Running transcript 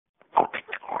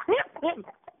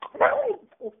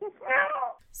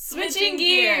Switching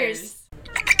Gears.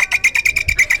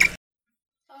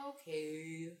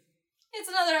 Okay. It's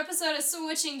another episode of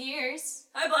Switching Gears.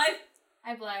 Hi, Blythe.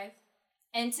 Hi, Blythe.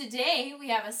 And today we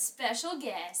have a special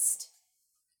guest.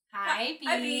 Hi, B.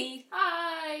 Hi, B.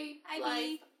 Hi. Hi,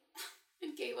 Blythe. B.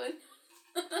 And Caitlin.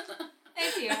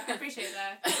 Thank you. I appreciate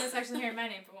that. Let's actually hear my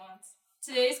name for once.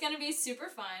 Today's going to be super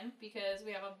fun because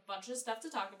we have a bunch of stuff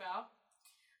to talk about.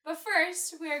 But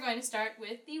first, we are going to start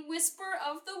with the Whisper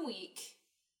of the Week.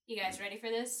 You guys ready for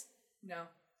this? No.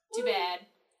 Too bad.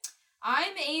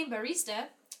 I'm a barista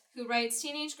who writes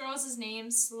teenage girls'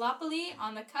 names sloppily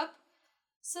on the cup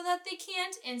so that they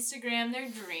can't Instagram their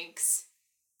drinks.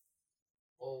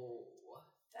 Oh.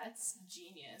 That's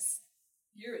genius.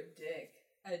 You're a dick.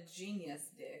 A genius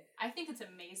dick. I think it's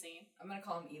amazing. I'm gonna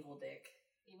call him Evil Dick.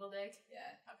 Evil Dick? Yeah.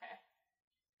 Okay.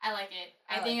 I like it.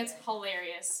 I like think it's it.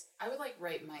 hilarious. I would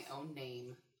write my own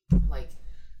name.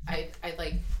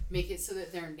 I'd make it so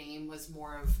that their name was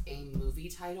more of a movie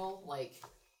title, like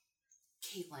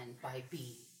Caitlin by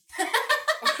B. Or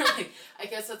I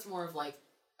guess that's more of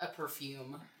a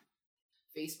perfume.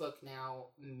 Facebook now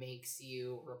makes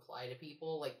you reply to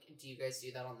people. Do you guys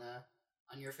do that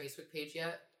on your Facebook page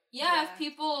yet? Yeah, if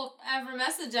people ever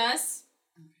message us.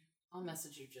 Okay. I'll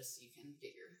message you just so you can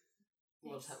get your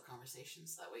little type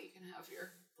conversations. That way you can have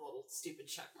your little stupid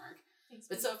check mark. Thanks,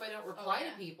 But so if I don't reply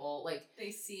to people,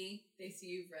 They see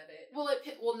you've read it.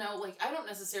 I don't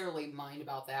necessarily mind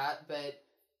about that, but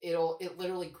it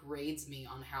literally grades me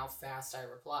on how fast I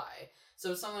reply.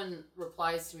 So if someone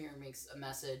replies to me or makes a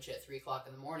message at 3:00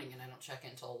 in the morning and I don't check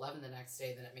it until 11 the next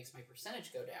day, then it makes my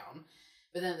percentage go down.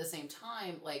 But then at the same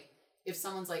time, if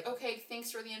someone's like, okay,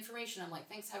 thanks for the information, I'm like,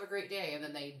 thanks, have a great day, and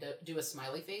then they do a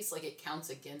smiley face, it counts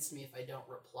against me if I don't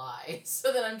reply.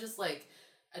 So then I'm just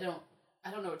I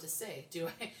don't know what to say. Do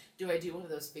I do one of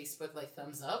those Facebook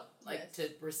thumbs up Yes. to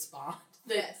respond?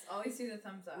 Yes, always do the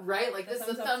thumbs up. Right, this is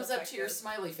the thumbs up to effective. your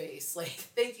smiley face.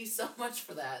 Thank you so much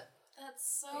for that.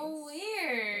 That's so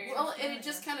weird. Well, and it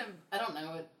just kind of, I don't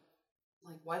know,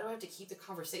 why do I have to keep the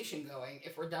conversation going?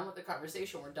 If we're done with the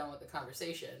conversation, we're done with the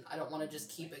conversation. I don't want to just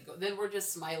keep it going. Then we're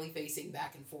just smiley facing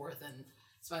back and forth and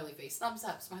smiley face, thumbs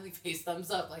up, smiley face,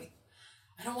 thumbs up.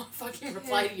 I don't want to fucking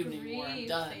reply to you anymore. I'm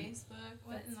done. Facebook,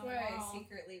 what in That's the why I world?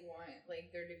 secretly want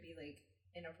there to be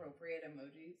inappropriate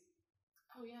emojis.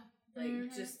 Oh, yeah.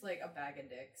 Just a bag of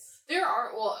dicks. There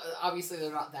are, obviously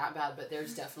they're not that bad, but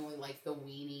there's definitely the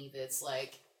weenie that's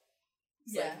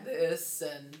this,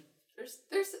 and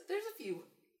there's a few.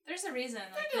 There's a reason,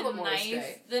 a little more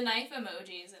astray. the knife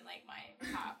emojis in my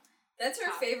top. That's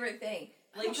her Top. favorite thing.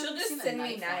 I've She'll never just seen a send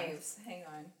me knife knives. Hang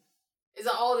on. Is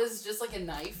that all it is? Just a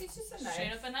knife? It's just a knife.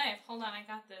 Straight up a knife. Hold on, I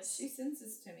got this. She sends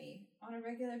this to me on a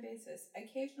regular basis.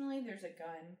 Occasionally there's a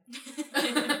gun.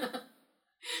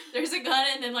 There's a gun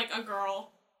and then a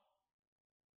girl.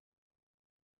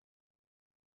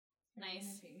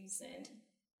 Nice. Send.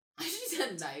 She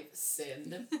said knife.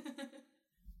 Send.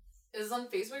 Is it on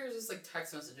Facebook or is this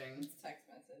text messaging? It's text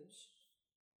message.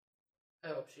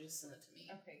 Oh, she just sent it to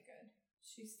me. Okay, good.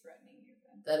 She's threatening you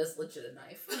then. That is legit a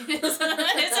knife. It's a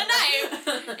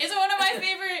knife. It's one of my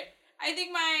favorite. I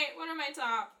think one of my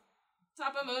top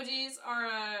emojis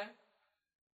are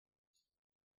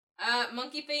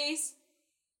monkey face,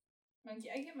 I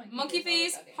get monkey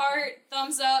face, heart,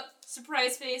 thumbs up,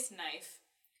 surprise face, knife.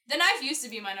 The knife used to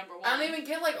be my number one. I don't even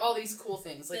get all these cool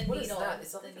things. The What needle. is that?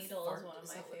 Is that The a needle fart? is one of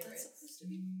my that what that's favorites. supposed to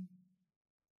be?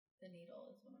 The needle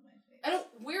is one of my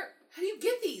favorites. How do you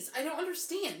get these? I don't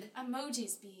understand.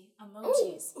 Emojis, B.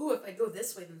 Emojis. Ooh, if I go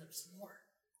this way, then there's more.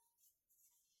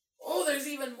 Oh, there's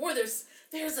even more. There's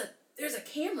a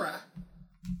camera.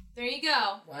 There you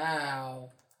go.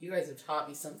 Wow. You guys have taught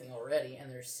me something already,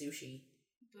 and there's sushi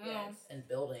Boom. Yes. and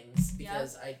buildings,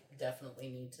 because I definitely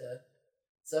need to.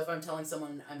 So if I'm telling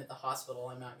someone I'm at the hospital,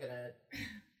 I'm not gonna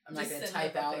Just send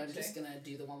type them a out. I'm picture. just gonna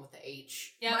do the one with the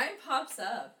H. Yep. Mine pops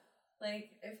up.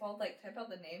 If I'll type out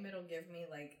the name, it'll give me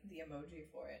the emoji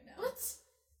for it now. What?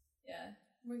 Yeah.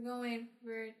 We're going.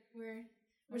 We're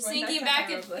going sinking back back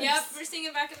to in. hieroglyphs. Yep, we're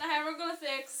sinking back in the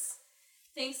hieroglyphics.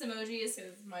 Thanks, emojis.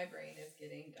 Because my brain is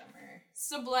getting dumber.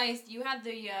 So Blythe, you had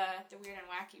the weird and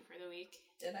wacky for the week.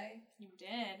 Did I? You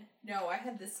did. No, I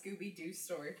had the Scooby-Doo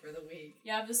story for the week.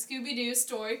 You have the Scooby-Doo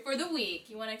story for the week.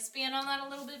 You want to expand on that a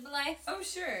little bit, Blythe? Oh,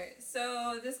 sure.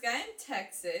 So, this guy in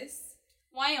Texas.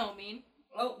 Wyoming.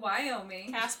 Oh,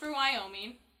 Wyoming. Casper,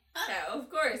 Wyoming. Yeah, of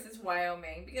course it's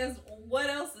Wyoming. Because what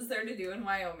else is there to do in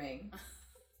Wyoming?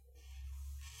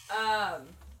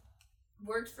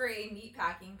 Worked for a meat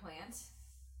packing plant.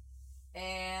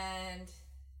 And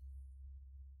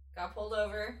got pulled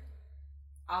over.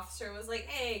 Officer was like,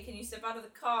 hey, can you step out of the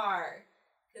car?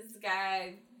 Because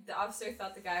the officer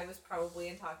thought the guy was probably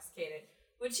intoxicated,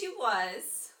 which he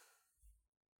was.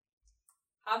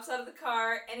 Hops out of the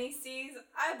car, and he sees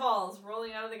eyeballs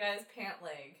rolling out of the guy's pant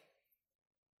leg.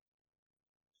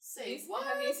 Say what?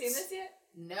 Have you seen this yet?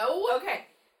 No. Okay,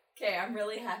 I'm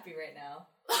really happy right now.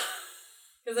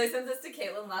 Because I sent this to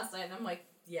Caitlin last night, and I'm like,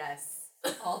 yes.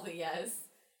 All the yes.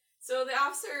 So the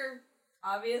officer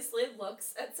obviously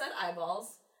looks at said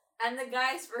eyeballs, and the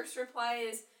guy's first reply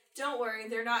is, "Don't worry,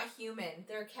 they're not human.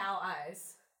 They're cow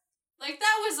eyes." Like,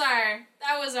 that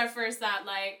was our first thought,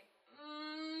 like,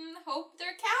 hope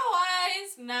they're cow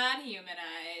eyes, not human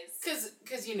eyes. Because,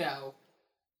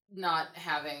 not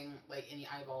having, like, any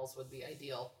eyeballs would be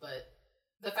ideal, but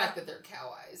the fact that they're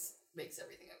cow eyes makes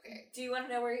everything okay. Do you want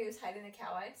to know where he was hiding the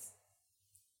cow eyes?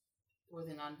 Were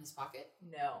they not in his pocket?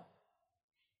 No.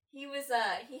 He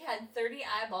had 30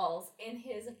 eyeballs in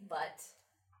his butt.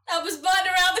 That was butting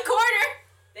around the corner!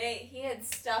 He had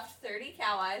stuffed 30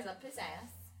 cow eyes up his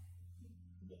ass.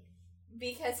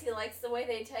 Because he likes the way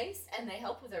they taste, and they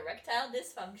help with erectile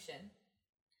dysfunction.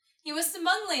 He was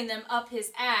smuggling them up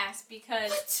his ass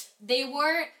because they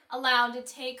weren't allowed to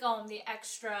take home the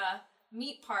extra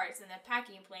meat parts in the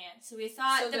packing plant. So we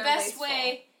thought the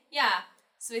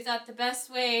best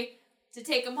way to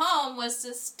take them home was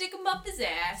to stick them up his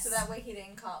ass. So that way he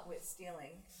didn't caught with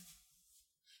stealing.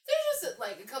 There's just,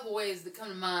 like, a couple ways that come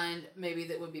to mind, maybe,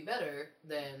 that would be better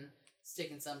than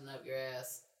sticking something up your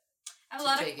ass. I have a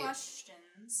lot of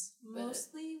questions.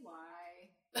 Mostly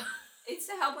why? It's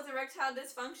to help with erectile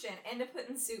dysfunction and to put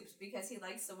in soups because he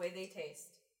likes the way they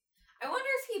taste. I wonder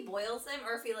if he boils them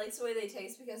or if he likes the way they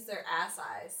taste because they're ass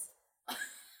eyes.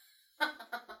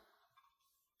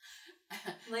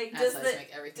 Like, ass eyes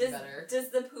make everything better.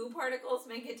 Does the poo particles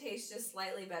make it taste just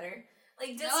slightly better? Like,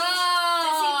 He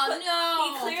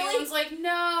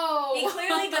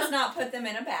clearly does not put them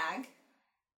in a bag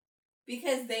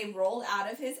because they rolled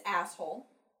out of his asshole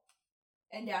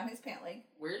and down his pant leg.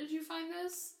 Where did you find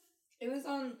this? It was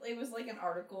like an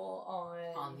article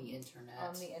on the internet.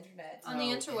 On the internet. On the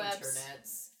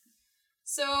interwebs.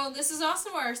 So this is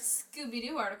also our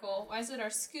Scooby-Doo article. Why is it our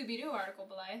Scooby-Doo article,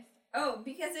 Blythe? Oh,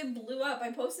 because it blew up.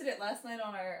 I posted it last night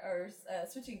on our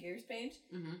Switching Gears page.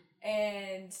 Mm-hmm.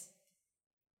 And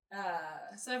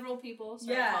several people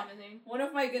started commenting. One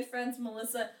of my good friends,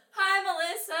 Melissa. Hi,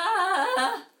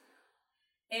 Melissa!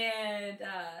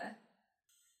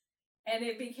 And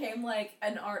it became like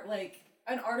an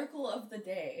article of the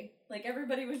day. Like,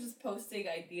 everybody was just posting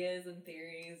ideas and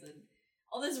theories and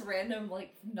all this random,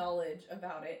 like, knowledge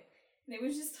about it. And it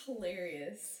was just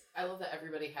hilarious. I love that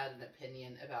everybody had an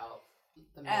opinion about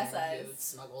the man who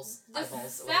smuggles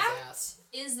eyeballs away his ass.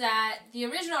 Is that the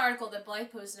original article that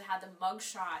Blythe posted had the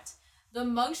mugshot. The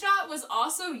mugshot was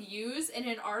also used in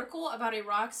an article about a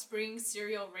Rock Springs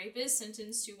serial rapist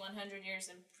sentenced to 100 years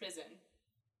in prison.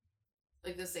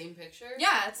 Like the same picture?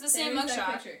 Yeah, it's the same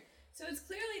mugshot. Picture. So it's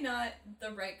clearly not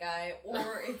the right guy,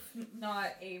 or if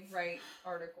not a right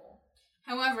article.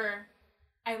 However,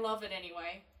 I love it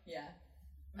anyway. Yeah.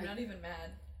 I'm not even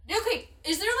mad. Okay,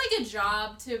 is there like a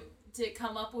job to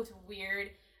come up with weird,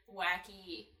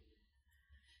 wacky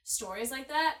stories like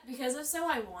that? Because if so,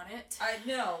 I want it.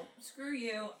 No, screw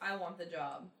you. I want the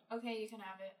job. Okay, you can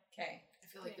have it. Okay. I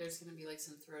feel like there's gonna be like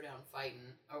some throwdown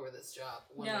fighting over this job.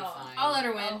 I'll let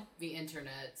her win. The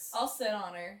internets. I'll sit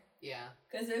on her. Yeah.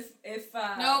 Because if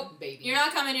nope, baby, you're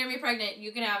not coming near me pregnant.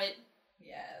 You can have it.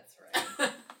 Yeah, that's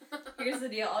right. Here's the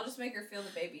deal. I'll just make her feel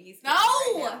the baby. He's no.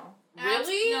 Right now.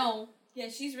 Really? No. Yeah,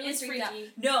 she's really it's freaked freaky.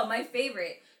 out. No, my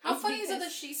favorite. How funny is it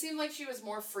that she seemed like she was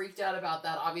more freaked out about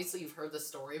that? Obviously, you've heard the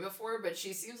story before, but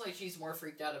she seems like she's more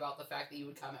freaked out about the fact that you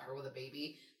would come at her with a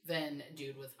baby than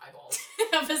dude with eyeballs.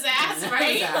 Of his ass,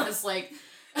 right? His ass, like...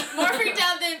 More freaked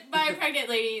out by a pregnant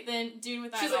lady than dude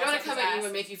with eyeballs. She's like, I'm gonna come at you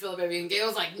and make you feel the baby. And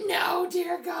Gail's like, no,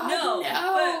 dear God, no.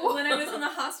 But when I was in the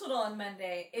hospital on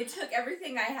Monday, it took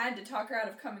everything I had to talk her out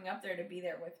of coming up there to be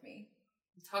there with me.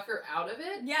 Talk her out of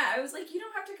it? Yeah, I was like, you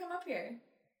don't have to come up here.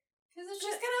 Because if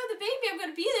she's gonna have the baby, I'm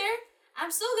gonna be there.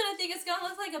 I'm still gonna think it's gonna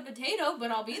look like a potato,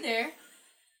 but I'll be there.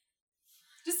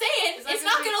 Just saying, it's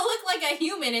not gonna look like a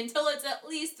human until it's at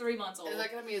least 3 months old. Is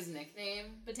that gonna be his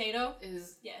nickname? Potato?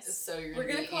 Yes. So you're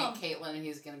gonna be Aunt Caitlin and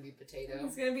he's gonna be Potato.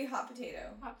 He's gonna be Hot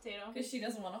Potato. Hot Potato. Because she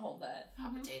doesn't want to hold that.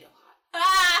 Hot Potato Hot.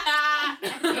 I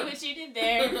see what you did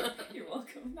there. You're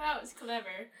welcome. That was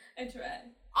clever. I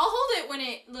tried. I'll hold it when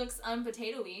it looks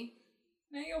unpotato-y.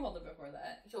 No, you'll hold it before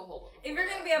that. You'll hold it. If you're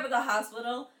gonna be up at the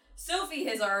hospital, Sophie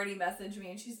has already messaged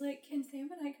me and she's like, can Sam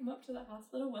and I come up to the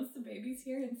hospital once the baby's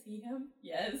here and see him?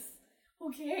 Yes.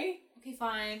 Okay. Okay,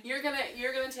 fine. You're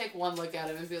gonna take one look at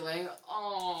him and be like,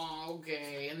 oh,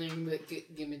 okay. And then you're gonna be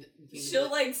like, give me She'll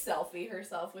like selfie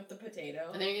herself with the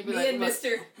potato. And then you're gonna be me like,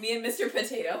 and Mr.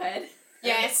 Potato Head.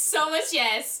 Yes, so much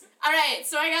yes. Alright,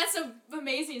 so I got some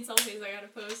amazing selfies I gotta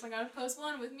post. I gotta post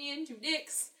one with me and 2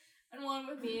 dicks, and one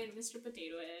with me and Mr.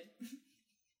 Potato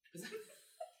Head.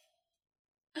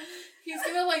 He's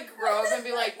gonna like grow up and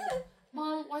be like,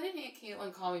 Mom, why didn't Aunt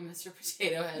Caitlin call me Mr.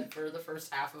 Potato Head for the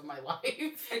first half of my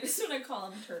life? I just want to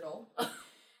call him Turtle.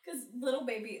 Because little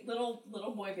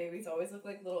boy babies always look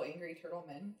like little angry turtle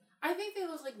men. I think they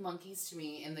look like monkeys to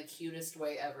me in the cutest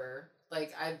way ever.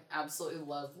 Like, I absolutely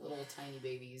love little tiny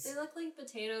babies. They look like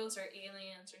potatoes or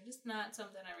aliens or just not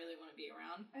something I really want to be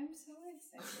around. I'm so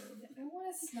excited. I want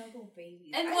to snuggle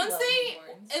babies. And I once love they,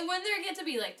 newborns. and when they get to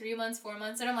be like 3 months, 4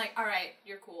 months, and I'm like, all right,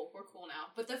 you're cool, we're cool now.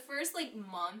 But the first like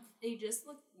month, they just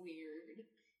look weird.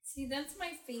 See, that's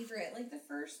my favorite. Like the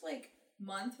first like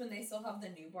month when they still have the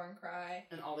newborn cry.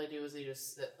 And all they do is they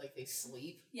just sit, like, they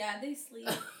sleep. Yeah, they sleep.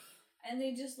 And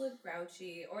they just look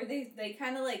grouchy. Or they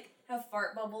kind of like have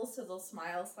fart bubbles so they'll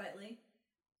smile slightly.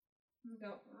 And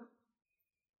go,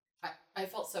 I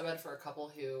felt so bad for a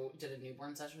couple who did a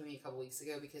newborn session with me a couple weeks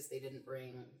ago because they didn't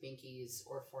bring Binkies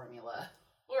or formula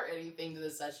or anything to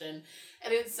the session.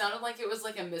 And it sounded like it was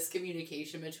like a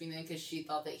miscommunication between them because she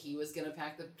thought that he was going to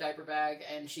pack the diaper bag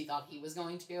and she thought he was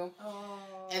going to. oh.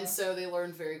 And so they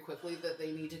learned very quickly that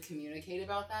they need to communicate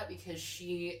about that because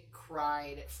she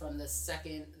cried from the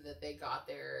second that they got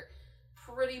there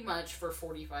pretty much for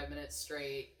 45 minutes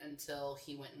straight until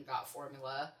he went and got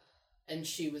formula. And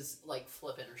she was like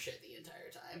flipping her shit the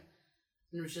entire time.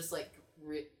 And it was just like,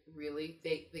 really?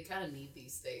 They kind of need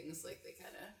these things. Like, they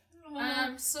kind of...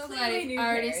 I'm so glad clearly you new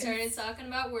already parents. started talking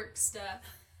about work stuff.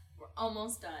 We're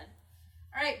almost done.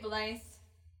 Alright, Blythe.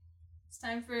 It's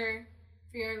time for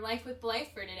your life with Blythe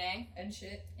for today. And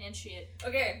shit. And shit.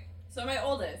 Okay, so my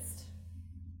oldest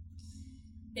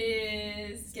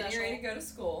is getting Special. ready to go to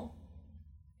school.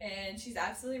 And she's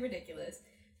absolutely ridiculous.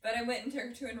 But I went and took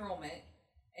her to enrollment.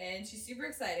 And she's super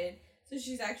excited. So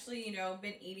she's actually,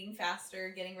 been eating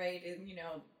faster, getting ready to,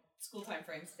 school time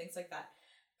frames, things like that.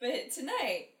 But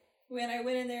tonight, when I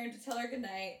went in there to tell her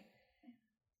goodnight,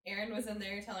 Erin was in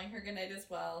there telling her goodnight as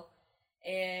well.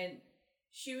 And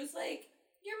she was like,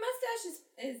 your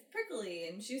mustache is prickly.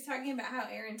 And she was talking about how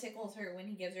Erin tickles her when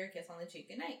he gives her a kiss on the cheek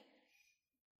goodnight.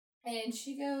 And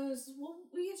she goes, well,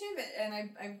 we can shave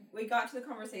it. And we got to the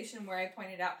conversation where I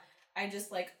pointed out, I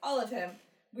just like all of him.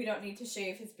 We don't need to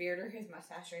shave his beard or his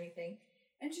mustache or anything.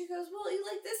 And she goes, well, you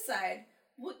like this side.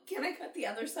 What, can I cut the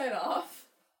other side off?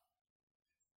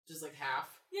 Just like half.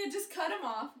 Yeah, just cut him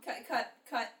off. Cut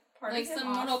part Like of him some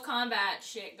off. Mortal Kombat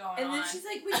shit going on. And then she's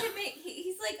like, we can make,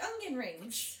 he's like onion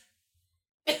rings.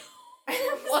 And I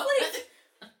was What? like,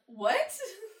 what?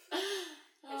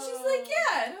 And she's like,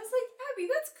 yeah. And I was like, Abby,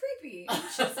 that's creepy. And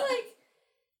she's like,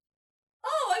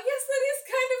 oh, I guess that is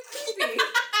kind of creepy.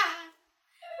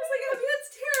 I was like, Abby,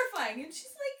 that's terrifying. And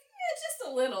she's like, yeah,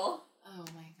 just a little. Oh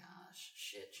my gosh.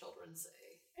 Shit children say.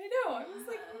 I know. I was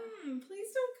like, please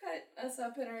don't cut us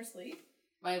up in our sleep.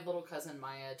 My little cousin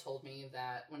Maya told me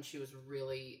that when she was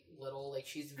really little, like,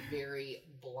 she's very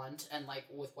blunt and, like,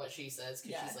 with what she says,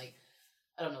 because she's, like,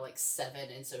 I don't know, like, 7,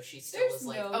 and so she still There's is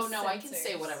like, no oh, no, I can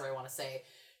say censors. whatever I want to say.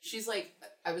 She's like,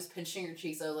 I was pinching her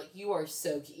cheeks, I was like, you are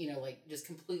so cute, like, just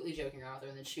completely joking around with her,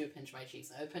 and then she would pinch my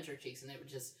cheeks, and I would pinch her cheeks, and it would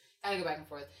just kind of go back and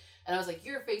forth. And I was like,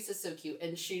 your face is so cute,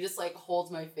 and she just, like, holds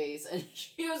my face, and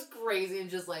she was crazy, and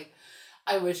just, like,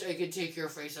 I wish I could take your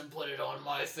face and put it on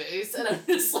my face. And I'm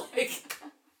just like,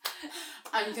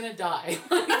 I'm gonna die.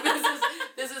 Like,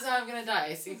 this is how I'm gonna die.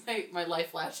 I see my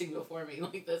life flashing before me.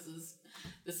 Like, this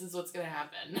is what's gonna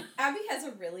happen. Abby has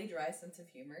a really dry sense of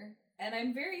humor, and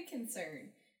I'm very concerned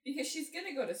because she's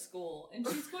gonna go to school and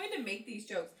she's going to make these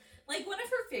jokes. Like, one of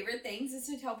her favorite things is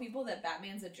to tell people that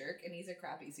Batman's a jerk and he's a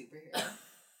crappy superhero.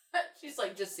 She's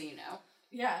like, just so you know.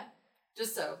 Yeah.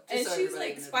 Just so And so she's everybody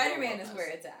like, in the Spider-Man world is knows. where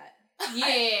it's at.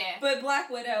 Yeah. But Black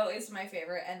Widow is my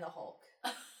favorite, and the Hulk.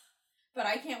 But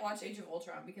I can't watch Age of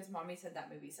Ultron because Mommy said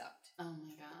that movie sucked. Oh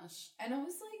my gosh. And I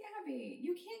was like, Abby,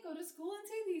 you can't go to school and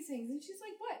say these things. And she's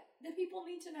like, what? The people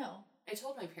need to know. I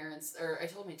told my parents, or I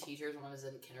told my teachers when I was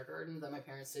in kindergarten that my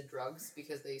parents did drugs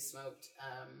because they smoked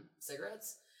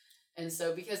cigarettes. And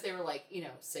so, because they were like,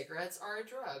 cigarettes are a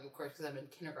drug, of course, because I'm in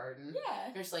kindergarten.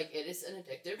 Yeah. They're just like, it is an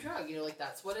addictive drug. Like,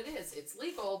 that's what it is. It's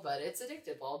legal, but it's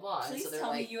addictive, blah, blah. Please and so they're tell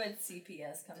like, me you had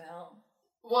CPS come out.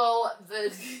 well,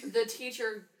 the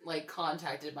teacher, like,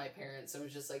 contacted my parents and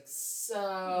was just like,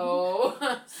 so,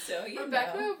 So you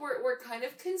Rebecca, know. we're kind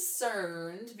of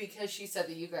concerned because she said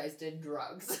that you guys did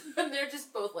drugs. And they're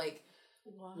just both like,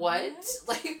 what?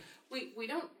 Like, We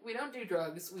don't do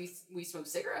drugs. We smoke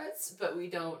cigarettes, but we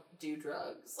don't do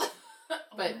drugs. But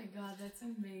oh my god, that's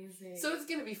amazing. so it's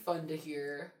gonna be fun to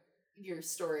hear your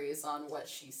stories on what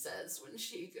she says when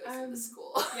she goes into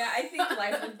school. Yeah, I think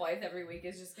Life with Blythe every week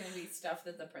is just gonna be stuff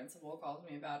that the principal calls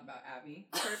me about Abby.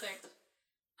 Perfect.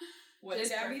 What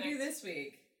Just did Abby do perfect. this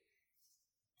week?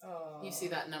 Oh. You see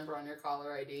that number on your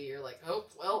caller ID, you're like, oh,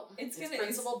 well, It's it's gonna-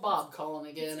 Principal Bob calling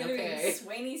again, It's gonna okay. be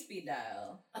Swaney speed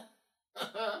dial.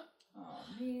 Oh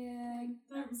man,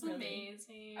 That's I'm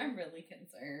amazing. really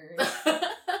concerned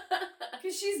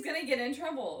because she's gonna get in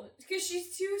trouble because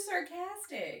she's too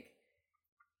sarcastic.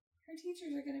 Her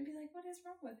teachers are gonna be like, "What is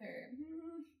wrong with her?"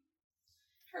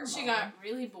 Her She mom. got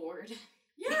really bored.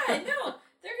 Yeah, no,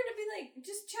 they're gonna be like,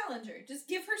 just challenge her, just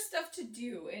give her stuff to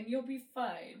do, and you'll be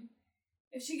fine.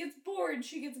 If she gets bored,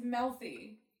 she gets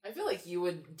mouthy. I feel like you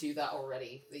would do that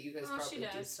already, that you guys Oh, she probably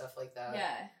do does. stuff like that.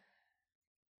 Yeah.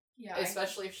 Yeah.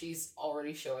 Especially if she's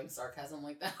already showing sarcasm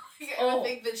like that. I Oh, would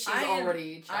think that she's I am-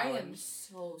 already I am challenged.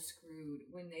 so screwed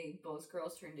when both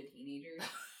girls turn to teenagers.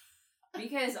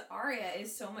 Because Aria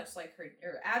is so much like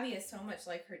Abby is so much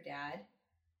like her dad.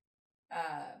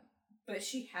 But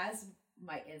she has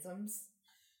my isms.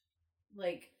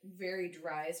 Like, very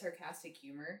dry, sarcastic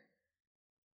humor.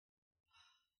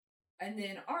 And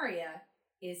then Aria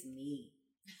is me.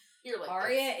 You're like,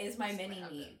 Aria "That's- is my that's what mini me.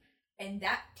 happened." And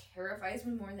that terrifies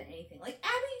me more than anything. Like,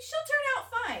 Abby, she'll turn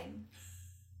out fine.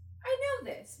 I know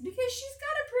this. Because she's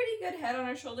got a pretty good head on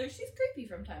her shoulders. She's creepy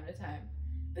from time to time.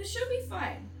 But she'll be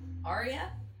fine.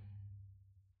 Aria?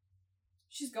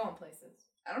 She's going places.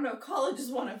 I don't know, college is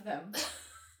one of them.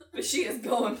 But she is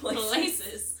going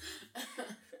places.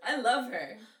 I love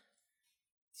her.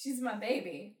 She's my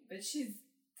baby. But she's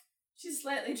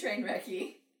slightly train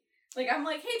wrecky. Like, I'm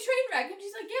like, hey, train wreck. And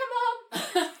she's like,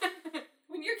 yeah, Mom.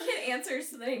 When your kid answers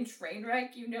to the name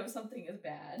Trainwreck, you know something is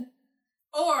bad.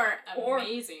 Or Or-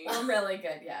 amazing. Or really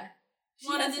good, yeah.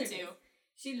 One of has the her two. days.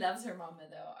 She loves her mama,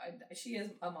 though. She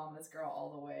is a mama's girl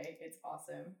all the way. It's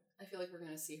awesome. I feel like we're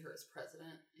going to see her as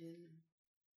president in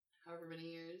however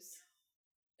many years.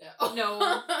 Yeah.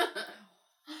 No.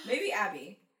 Maybe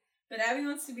Abby. But Abby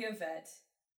wants to be a vet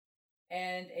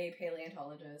and a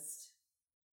paleontologist.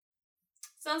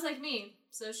 Sounds like me.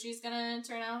 So she's gonna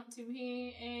turn out to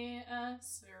be a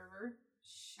server.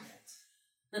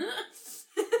 Shit.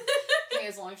 Hey,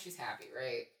 as long as she's happy,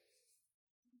 right?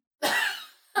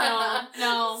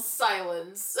 No.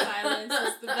 Silence. Silence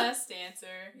is the best answer.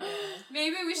 Yeah.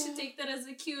 Maybe we should take that as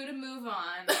a cue to move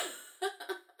on.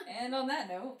 And on that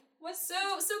note,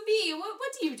 So B, what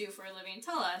do you do for a living?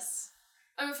 Tell us.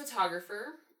 I'm a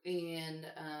photographer, and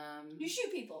you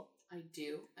shoot people. I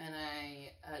do, and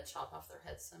I chop off their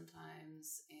heads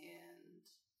sometimes, and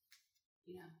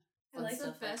you know, I fun like That's the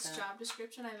stuff like best that. job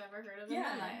description I've ever heard of in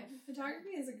Yeah, my life. photography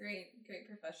is a great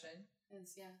profession.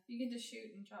 It's, yeah, You get to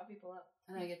shoot and chop people up.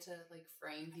 and I get to like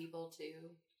frame people too.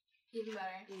 Even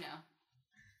better. You know,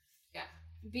 yeah.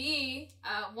 B,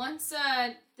 once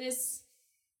this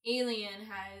alien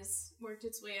has worked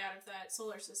its way out of that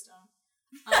solar system,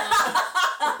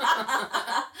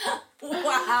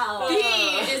 Wow. B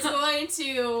is going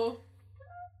to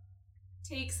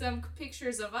take some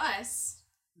pictures of us.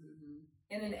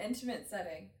 Mm-hmm. In an intimate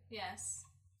setting. Yes.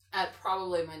 At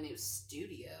probably my new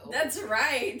studio. That's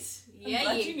right. Yeah, I'm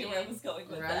glad you you knew where I did. was going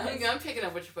with right. that. I'm picking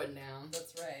up what you're putting down.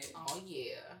 That's right. Oh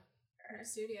yeah. Our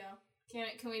studio.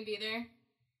 Can we be there?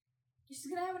 You're just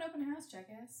gonna have an open house,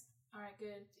 jackass. All right,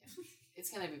 good. It's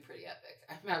gonna be pretty epic.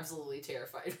 I'm absolutely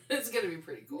terrified. It's gonna be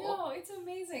pretty cool. No, it's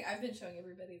amazing. I've been showing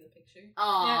everybody the picture.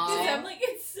 Aww. Because Yeah. I'm like,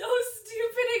 it's so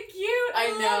stupid and cute. I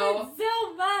know. love it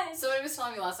so much. Somebody was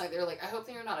telling me last night, they were like, I hope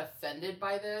that you're not offended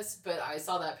by this, but I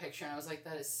saw that picture and I was like,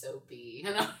 that is so B.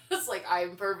 And I was like,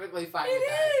 I'm perfectly fine with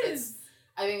that. It It's, is.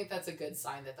 I think that's a good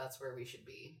sign that that's where we should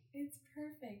be. It's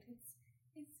perfect. It's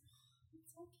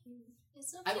so cute.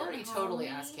 It's so I've cute, already totally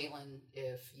Holly. asked Caitlin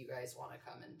if you guys want to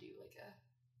come and do like a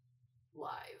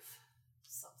live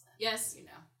something. Yes. You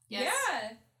know. Yes. Yeah.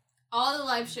 All the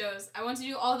live shows. I want to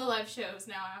do all the live shows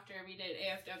now after we did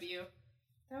AFW.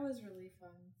 That was really fun.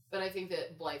 But I think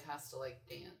that Blythe has to like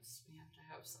dance. We have to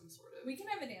have some sort of. We can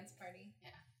have a dance party.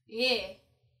 Yeah.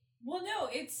 Well, no,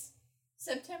 it's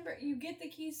September. You get the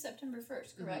keys September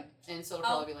 1st, correct? Mhm. And so it'll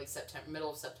probably be like September,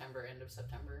 middle of September, end of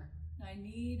September.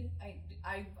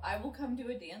 I will come do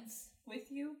a dance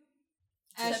with you.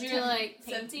 As you're like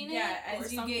painting it, yeah, or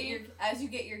as you something?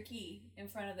 get your key in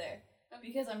front of there,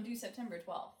 because I'm due September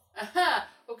 12th. Aha!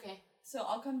 Okay. So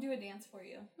I'll come do a dance for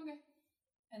you, Okay.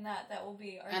 and that will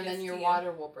be our. And gift then your to you.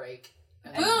 water will break.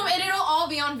 And Boom! And it'll all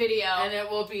be on video. And it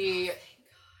will be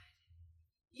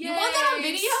You want that on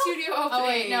video? Studio opening. Oh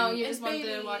wait, no, you And just want the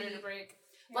baby. water to break.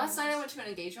 Last night I went to an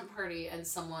engagement party and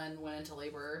someone went into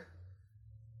labor.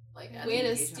 Like at Way the to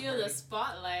engagement steal party. the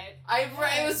spotlight.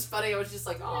 It was funny. I was just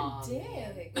like, oh,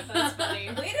 dick. That's funny.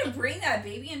 Way to bring that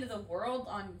baby into the world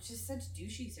on just such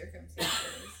douchey circumstances.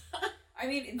 I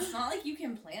mean, it's not like you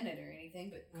can plan it or anything,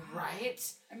 but God.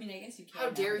 right? I mean, I guess you can. How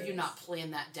dare you nowadays. not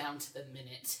plan that down to the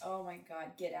minute? Oh my God,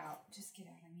 get out! Just get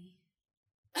out of me,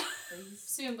 please.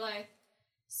 Soon, Blythe.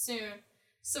 Soon.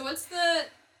 So what's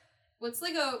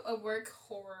like a work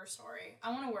horror story?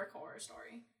 I want a work horror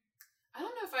story. I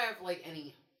don't know if I have like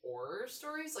any horror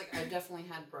stories. Like I've definitely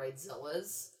had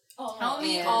bridezillas. Oh, Tell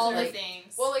me and, all the like,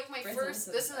 things. Well, like my Bridezillas first,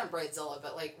 are this the isn't bridezilla,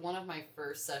 but like one of my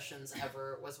first sessions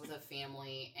ever was with a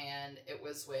family, and it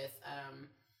was with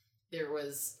there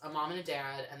was a mom and a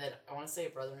dad, and then I want to say a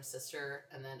brother and a sister,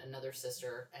 and then another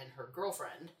sister and her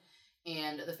girlfriend.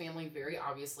 And the family very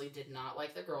obviously did not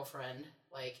like the girlfriend,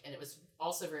 and it was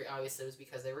also very obvious that it was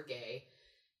because they were gay.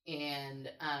 And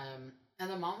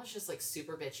the mom was just like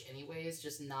super bitch anyways,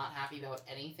 just not happy about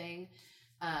anything.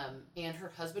 And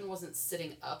her husband wasn't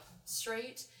sitting up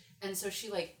straight, and so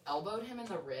she like elbowed him in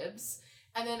the ribs.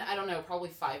 And then I don't know, probably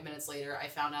 5 minutes later, I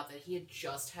found out that he had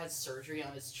just had surgery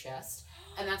on his chest,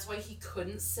 and that's why he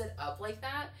couldn't sit up like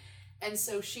that. And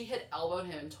so she had elbowed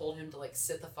him and told him to like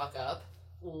sit the fuck up.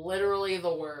 Literally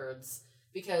the words.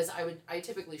 Because I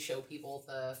typically show people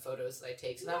the photos that I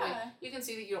take, so that way Yeah. you can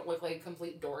see that you don't look like a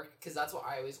complete dork, because that's what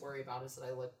I always worry about, is that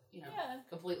I look, Yeah.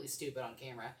 completely stupid on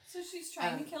camera. So she's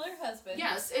trying to kill her husband.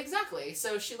 Yes, exactly.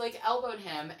 So she like elbowed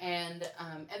him, and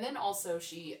then also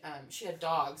she had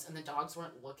dogs, and the dogs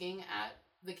weren't looking at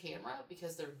the camera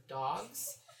because they're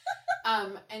dogs.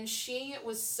 And she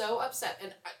was so upset,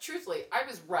 and truthfully, I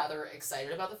was rather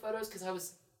excited about the photos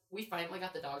because we finally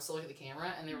got the dogs to look at the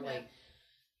camera, and they were like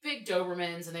big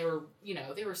Dobermans, and they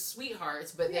were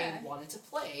sweethearts, but they wanted to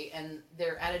play, and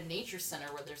they're at a nature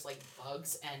center where there's like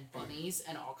bugs and bunnies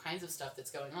and all kinds of stuff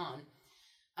that's going on.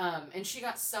 And she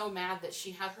got so mad that she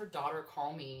had her daughter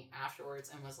call me afterwards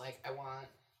and was like, I want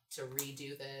to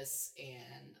redo this,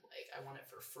 and like I want it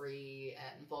for free,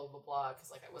 and blah blah blah, because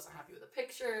like I wasn't happy with the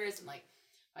pictures, and like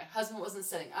my husband wasn't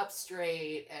sitting up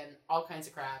straight, and all kinds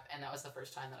of crap. And that was the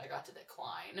first time that I got to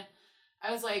decline.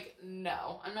 I was like,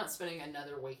 no, I'm not spending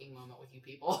another waking moment with you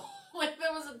people. Like,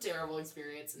 that was a terrible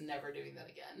experience, never doing that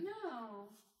again. No.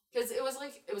 Because it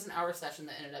was an hour session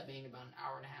that ended up being about an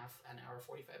hour and a half, an hour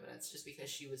 45 minutes, just because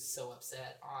she was so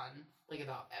upset on, like,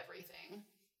 about everything.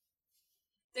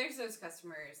 There's those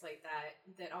customers like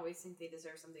that always think they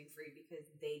deserve something free because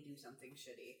they do something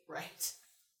shitty. Right.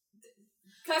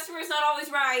 Customer's not always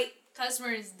right. Customer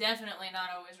is definitely not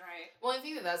always right. Well, I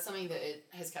think that that's something that it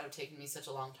has kind of taken me such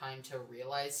a long time to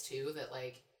realize, too, that,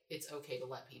 like, it's okay to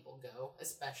let people go,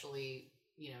 especially,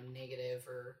 negative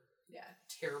or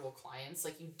terrible clients.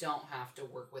 Like, you don't have to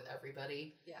work with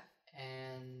everybody. Yeah.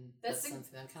 And That's that's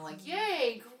something I'm kind of like,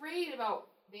 yay, great about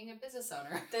being a business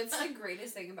owner. That's the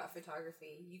greatest thing about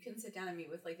photography. You can sit down and meet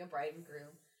with like a bride and groom,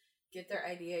 get their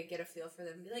idea, get a feel for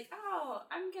them, and be like, oh,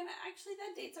 actually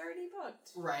that date's already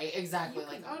booked. Right, exactly. You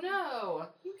Like, can- oh no.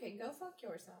 You can go fuck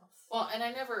yourself. Well, and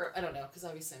I don't know, because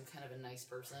obviously I'm kind of a nice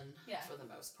person for the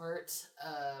most part.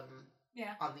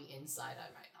 Yeah. On the inside, I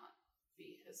might not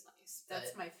be as nice.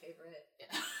 That's but, my favorite.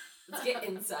 yeah. Let's get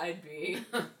inside B.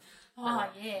 Oh,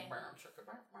 yeah.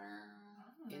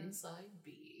 Inside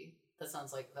B. That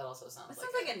also sounds That like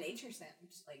sounds like a nature just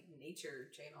like nature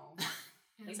channel.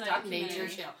 It's a like nature documentary.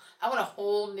 channel. I want a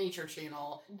whole nature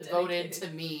channel devoted Dedicated.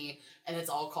 to me, and it's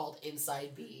all called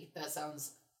Inside B. That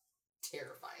sounds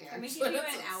terrifying. Can we give actually. you That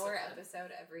an sounds so hour bad.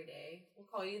 episode every day? We'll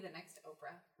call you the next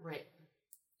Oprah. Right.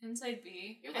 Inside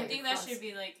B. You're I like think a that cross. should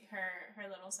be like her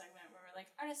little segment where we're like,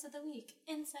 Artist of the Week,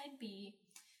 Inside B.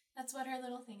 That's what her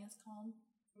little thing is called.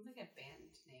 We'll like a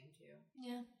band name too.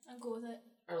 Yeah, I'm cool with it.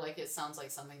 Or like it sounds like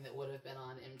something that would have been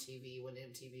on MTV when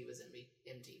MTV was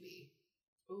MTV.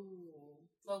 Ooh.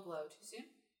 Low blow. Too soon?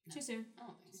 No. Too soon. I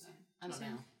don't think Too so. soon. I don't Too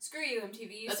soon. know. Screw you,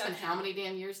 MTV. You That's suck been how now. many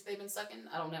damn years they've been sucking?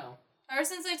 I don't know. Ever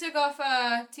since I took off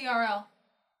TRL.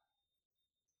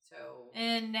 So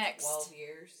And next. 12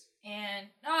 years. And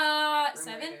Room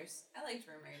 7. Raiders. I liked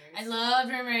Room Raiders. I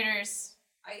loved Room Raiders.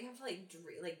 I have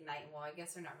like night. Well, I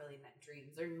guess they're not really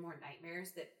dreams. They're more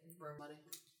nightmares that room.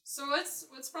 So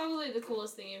what's probably the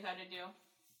coolest thing you've had to do?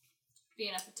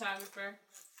 Being a photographer.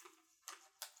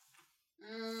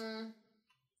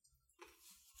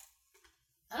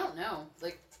 I don't know.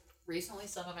 Like recently,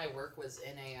 some of my work was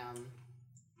in a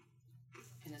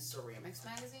ceramics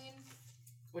magazine,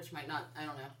 which might not. I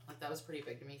don't know. Like that was pretty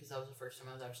big to me because that was the first time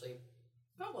I was actually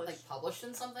Published. like published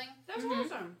in something. That's Mhm.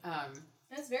 awesome.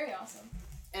 That's very awesome.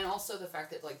 And also the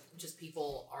fact that, like, just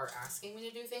people are asking me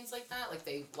to do things like that. Like,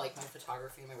 they like my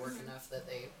photography and my work enough that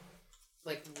they,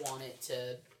 like, want it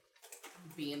to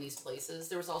be in these places.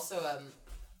 There was also,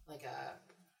 like,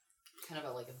 a kind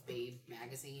of a Babe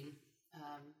magazine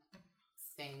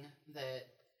thing that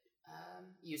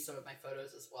used some of my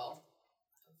photos as well.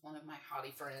 One of my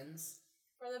hottie friends.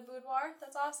 For the boudoir?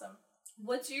 That's awesome.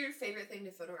 What's your favorite thing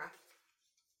to photograph?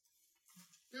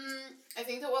 I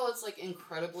think that while it's, like,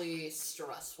 incredibly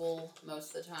stressful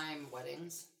most of the time,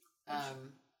 weddings.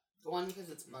 One, because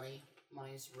it's money.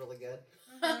 Money's really good.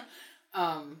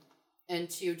 Mm-hmm. And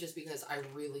two, just because I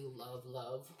really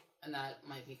love, and that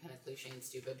might be kind of cliche and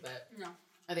stupid, but No.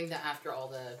 I think that after all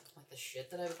the, like, the shit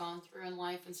that I've gone through in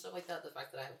life and stuff like that, the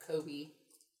fact that I have Kobe,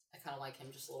 I kind of like him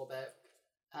just a little bit.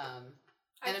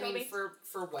 And I mean,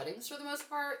 for weddings, for the most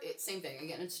part, it's same thing.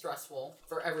 Again, it's stressful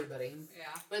for everybody.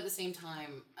 Yeah. But at the same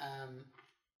time,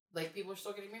 like, people are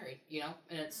still getting married, you know?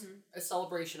 And it's a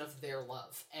celebration of their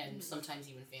love. And sometimes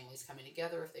even families coming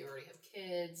together if they already have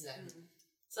kids. And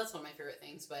so that's one of my favorite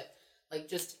things. But, like,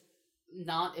 just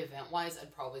not event-wise,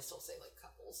 I'd probably still say, like,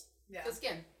 couples. Yeah. Because,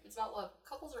 again, it's about love.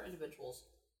 Couples are individuals.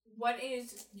 What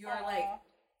is your, like,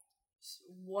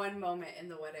 one moment in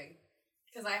the wedding?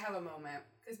 Because I have a moment.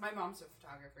 Because my mom's a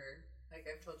photographer, like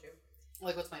I've told you.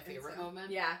 Like, what's my favorite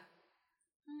moment? Yeah.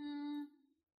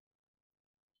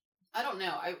 I don't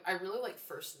know. I really like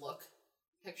first look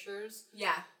pictures.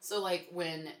 Yeah. So, like,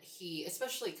 when he,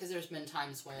 especially because there's been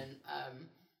times when,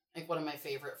 like, one of my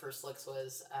favorite first looks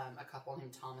was a couple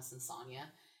named Thomas and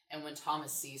Sonia. And when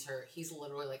Thomas sees her, he's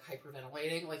literally, like,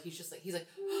 hyperventilating. Like, he's just like,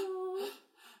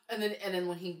 and then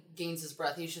when he gains his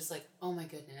breath, he's just like, oh my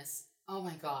goodness. Oh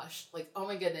my gosh, like, oh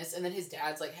my goodness. And then his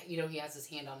dad's like, you know, he has his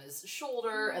hand on his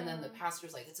shoulder, and then the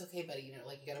pastor's like, it's okay, buddy, you know,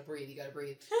 like, you gotta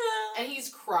breathe. And he's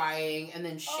crying, and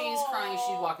then she's crying,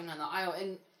 she's walking down the aisle,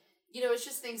 and, you know, it's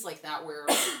just things like that where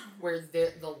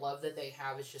the love that they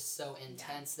have is just so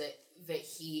intense that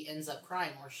he ends up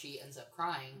crying, or she ends up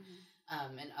crying.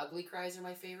 And ugly cries are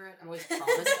my favorite. I'm always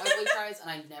promised ugly cries,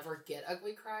 and I never get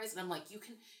ugly cries, and I'm like, you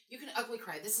can ugly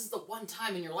cry. This is the one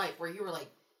time in your life where you were like,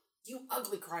 you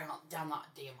ugly cry down that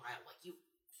damn aisle. Like, you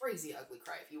crazy ugly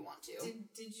cry if you want to.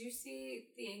 Did you see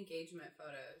the engagement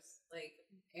photos? Like,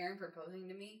 Aaron proposing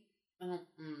to me? I don't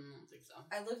think so.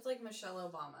 I looked like Michelle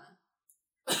Obama.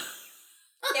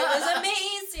 It was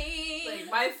amazing!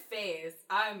 Like, my face,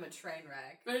 I'm a train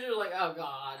wreck. You're like, oh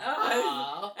god.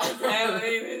 I can't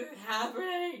believe it's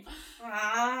happening.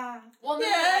 Well, then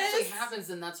it actually happens,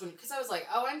 and that's when, because I was like,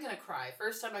 oh, I'm gonna cry.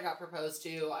 First time I got proposed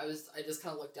to, I just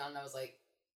kind of looked down and I was like,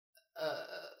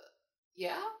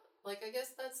 yeah? Like, I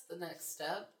guess that's the next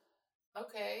step.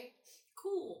 Okay.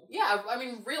 Cool. Yeah, I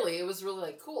mean, really, it was really,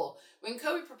 like, cool. When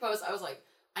Kobe proposed, I was like,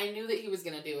 I knew that he was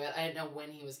gonna do it. I didn't know when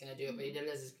he was gonna do it, but he did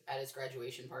it at his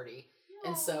graduation party.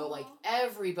 And so, like,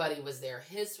 everybody was there.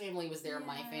 His family was there,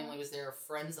 my family was there,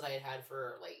 friends that I had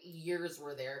for, like, years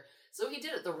were there. So he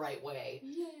did it the right way.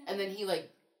 Yeah. And then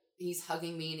he's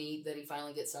hugging me, and he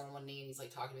finally gets down on one knee, and he's,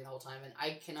 like, talking to me the whole time, and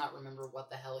I cannot remember what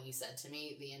the hell he said to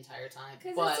me the entire time.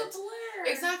 Because it's a blur.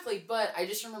 Exactly, but I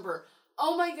just remember,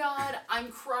 oh my god,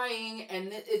 I'm crying, and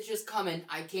it's just coming.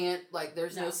 I can't, like,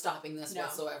 there's no stopping this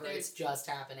whatsoever. It's just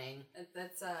happening.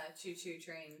 That's a choo-choo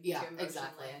train. Yeah, to Emotion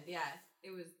exactly. Land. Yeah,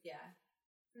 it was,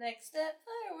 Next step,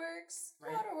 fireworks.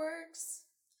 Right. Waterworks.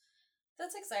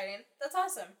 That's exciting. That's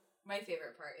awesome. My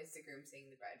favorite part is the groom seeing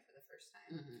the bride for the first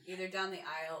time. Mm-hmm. Either down the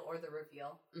aisle or the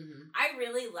reveal. Mm-hmm.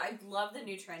 I love the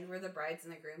new trend where the brides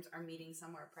and the grooms are meeting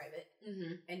somewhere private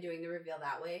and doing the reveal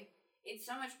that way. It's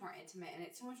so much more intimate, and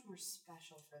it's so much more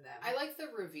special for them. I like the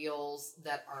reveals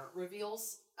that aren't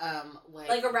reveals.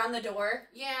 Like around the door?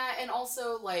 Yeah, and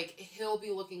also, like, he'll be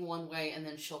looking one way, and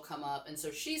then she'll come up, and so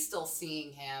she's still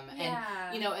seeing him. Yeah.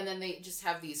 And, you know, and then they just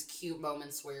have these cute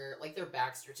moments where, like, their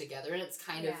backs are together, and it's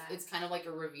kind of like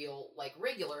a reveal, like,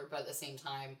 regular, but at the same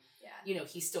time, you know,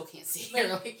 he still can't see her.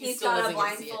 Like, he's got a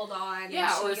blindfold on.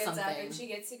 Yeah, and or she gets something. up and she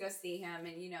gets to go see him,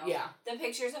 and, you know, the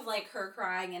pictures of, like, her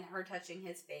crying and her touching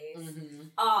his face. Mm-hmm.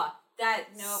 I'm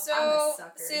a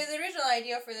sucker. So the original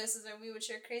idea for this is that we would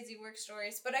share crazy work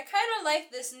stories, but I kind of like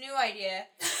this new idea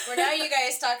where now you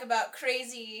guys talk about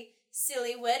crazy,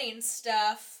 silly wedding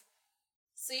stuff.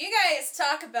 So you guys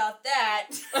talk about that.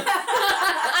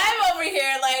 I'm over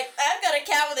here like, I've got a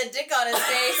cat with a dick on his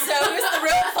face, so who's the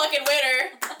real fucking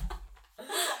winner?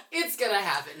 It's gonna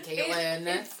happen, Caitlin.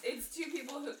 It's two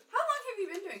people who... How long have you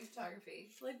been doing photography?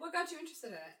 Like, what got you interested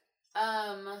in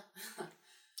it?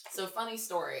 So funny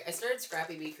story. I started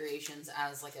Scrappy Bee Creations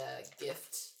as, like, a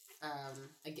gift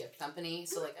company.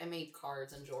 So, like, I made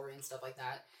cards and jewelry and stuff like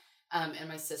that. And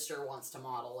my sister wants to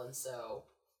model, and so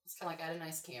it's kind of like I had a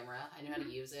nice camera. I knew how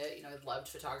to use it. You know, I loved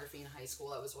photography in high school.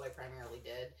 That was what I primarily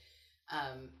did.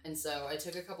 And so I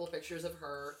took a couple of pictures of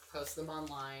her, posted them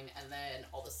online, and then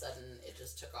all of a sudden it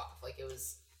just took off. Like, it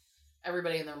was,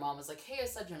 everybody and their mom was like, hey, I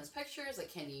saw Jenna's pictures.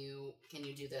 Like, can you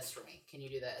do this for me? Can you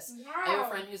do this? Wow. I have a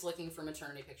friend who's looking for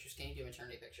maternity pictures. Can you do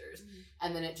maternity pictures?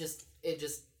 And then it just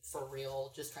for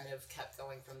real just kind of kept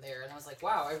going from there. And I was like,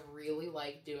 wow, I really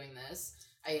like doing this.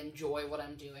 I enjoy what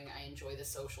I'm doing. I enjoy the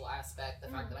social aspect, the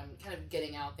fact that I'm kind of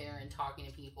getting out there and talking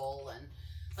to people. And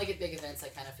like at big events, I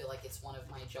kind of feel like it's one of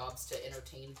my jobs to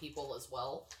entertain people as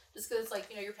well. Just because it's like,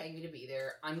 you know, you're paying me to be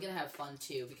there. I'm going to have fun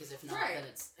too, because if not, then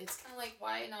it's kind of like,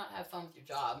 why not have fun with your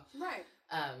job? Right.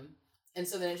 And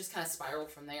so then it just kind of spiraled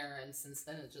from there. And since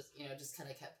then, it just, you know, just kind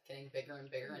of kept getting bigger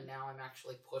and bigger. And now I'm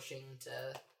actually pushing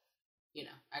to, you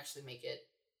know, actually make it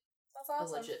That's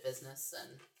awesome. a legit business.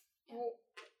 And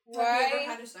Have you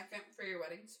ever had a second for your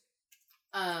weddings?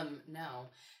 no,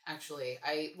 actually,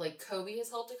 I like Kobe has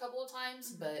helped a couple of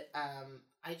times, but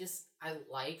I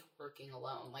like working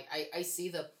alone. Like I see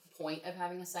the point of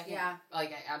having a second. Yeah.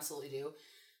 Like I absolutely do.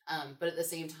 But at the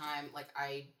same time, like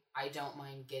I don't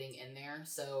mind getting in there.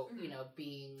 So, you know,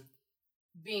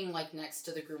 being like next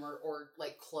to the groomer or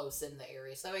like close in the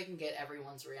area so I can get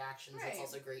everyone's reactions. Right. It's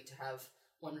also great to have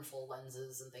wonderful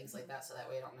lenses and things like that, so that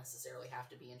way I don't necessarily have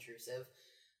to be intrusive.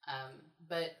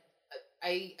 But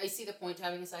I see the point to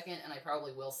having a second, and I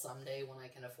probably will someday when I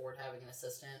can afford having an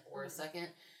assistant or a second.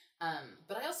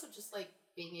 But I also just like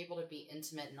being able to be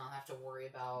intimate and not have to worry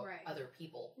about other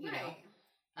people, you know?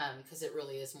 Because it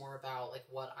really is more about like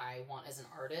what I want as an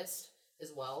artist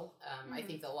as well. I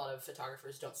think that a lot of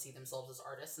photographers don't see themselves as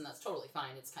artists, and that's totally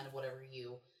fine. It's kind of whatever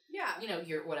you know,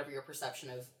 whatever your perception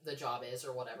of the job is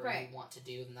or whatever you want to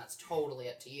do, then that's totally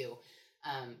up to you.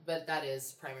 But that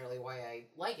is primarily why I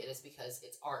like it, is because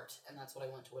it's art, and that's what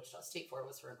I went to Wichita State for,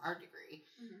 was for an art degree.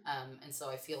 And so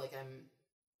I feel like I'm,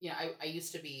 you know, I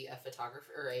used to be a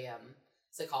photographer or a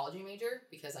psychology major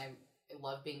because I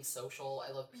love being social.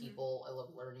 I love people. I love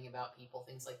learning about people,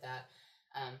 things like that.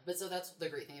 But so that's the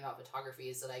great thing about photography,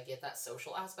 is that I get that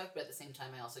social aspect, but at the same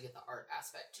time, I also get the art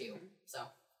aspect too. So.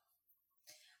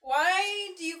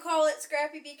 Why do you call it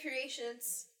Scrappy Bee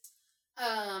Creations?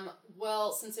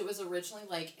 Well, since it was originally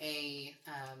like a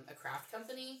craft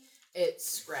company,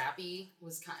 Scrappy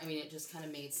was it just kind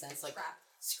of made sense. Like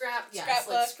scrapbook,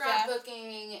 like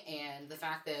scrapbooking, and the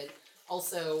fact that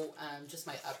also, just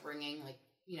my upbringing, like,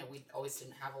 you know, we always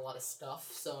didn't have a lot of stuff.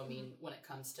 So, I mean, when it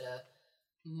comes to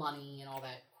money and all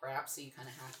that crap, so you kind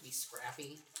of have to be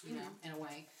scrappy, you know, in a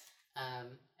way.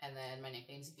 And then my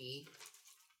nickname's Bee.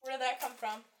 Where did that come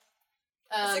from?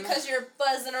 Is it because you're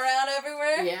buzzing around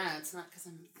everywhere? Yeah, it's not because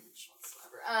I'm a bitch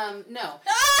whatsoever. No.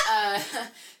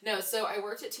 No, so I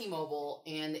worked at T-Mobile,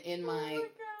 and in my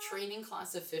training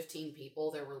class of 15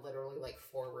 people, there were literally like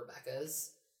 4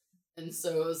 Rebeccas. And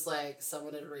so it was like,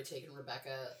 someone had already taken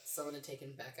Rebecca, someone had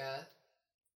taken Becca,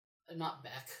 not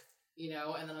Beck, you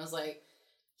know? And then I was like,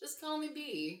 just call me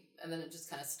B. And then it just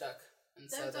kind of stuck. And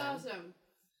That's awesome.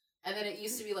 And then it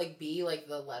used to be like B, like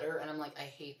the letter, and I'm like, I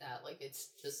hate that. Like,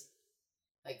 it's just,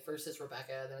 like, first it's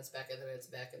Rebecca, then it's Becca, then it's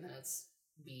Beck, and then it's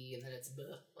B, and then it's B.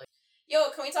 Like, yo,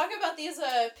 can we talk about these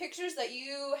pictures that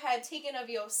you had taken of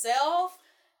yourself?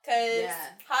 Because,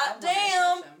 hot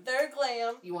damn, they're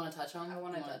glam. You want to touch them? I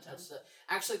want to touch them.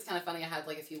 Actually, it's kind of funny. I had,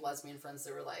 like, a few lesbian friends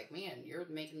that were like, man, you're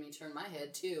making me turn my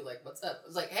head, too. Like, what's up? I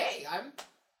was like, hey, I'm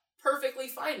perfectly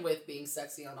fine with being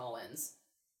sexy on all ends.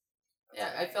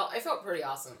 I felt pretty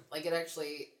awesome. Like, it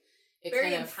actually...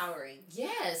 Very empowering.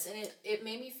 Yes, and it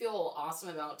made me feel awesome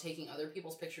about taking other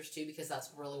people's pictures, too, because that's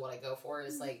really what I go for,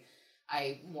 is, like,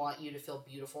 I want you to feel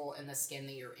beautiful in the skin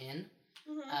that you're in.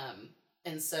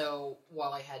 And so,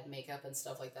 while I had makeup and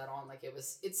stuff like that on, like,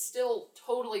 it's still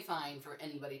totally fine for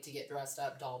anybody to get dressed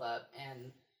up, dolled up,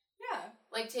 and,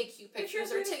 like, take cute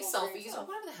pictures or take selfies or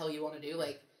whatever the hell you want to do.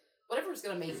 Like, whatever's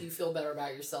going to make you feel better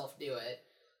about yourself, do it.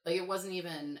 Like, it wasn't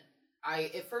even...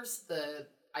 at first, the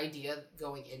idea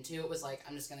going into it was like,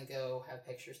 I'm just going to go have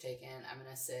pictures taken, I'm going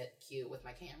to sit cute with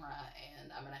my camera, and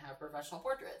I'm going to have professional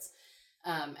portraits.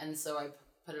 And so I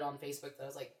put it on Facebook that I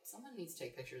was like, someone needs to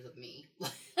take pictures of me.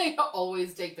 Like, I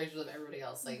always take pictures of everybody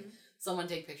else. Like, someone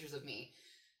take pictures of me.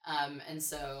 And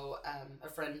so a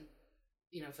friend,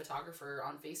 you know, photographer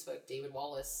on Facebook, David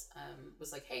Wallace,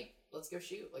 was like, hey, let's go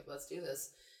shoot. Like, let's do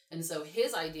this. And so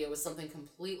his idea was something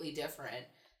completely different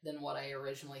than what I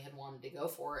originally had wanted to go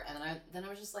for. And then I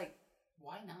was just like,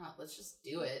 why not? Let's just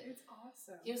do it. It's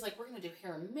awesome. He was like, we're going to do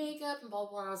hair and makeup and blah, blah,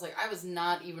 blah. And I was like, I was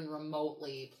not even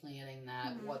remotely planning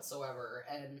that whatsoever.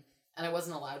 And and I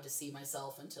wasn't allowed to see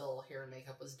myself until hair and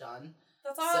makeup was done.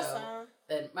 That's So- awesome.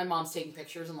 Then my mom's taking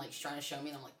pictures and like she's trying to show me,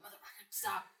 and I'm like, motherfucker,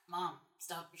 stop, mom,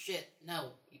 stop your shit.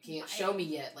 No, you can't show me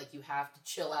yet. Like, you have to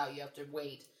chill out. You have to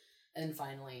wait. And then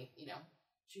finally,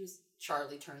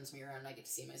 Charlie turns me around and I get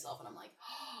to see myself, and I'm like,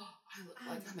 oh, I look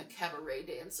like I'm a cabaret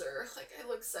dancer. Like, I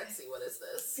look sexy. What is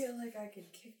I this? feel like I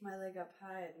could kick my leg up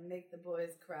high and make the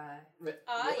boys cry.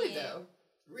 Really yeah. though,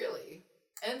 really.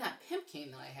 And that pimp cane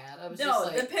that I had, I was No, just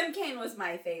like, the pimp cane was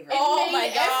my favorite. it Oh made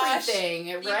my gosh. everything,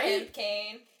 The right? pimp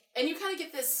cane. And you kind of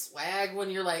get this swag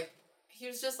when you're like, he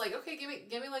was just like, okay, give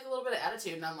me like a little bit of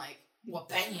attitude, and I'm like, well,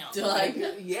 bam, Done.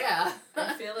 like, yeah.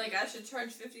 I feel like I should charge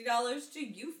 $50 to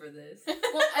you for this.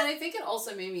 Well, and I think it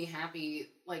also made me happy,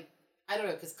 like, I don't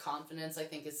know, because confidence, I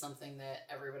think, is something that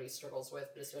everybody struggles with,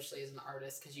 but especially as an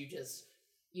artist, because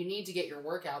you need to get your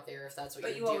work out there if that's what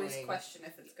But you're you doing. always question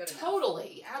if it's good enough.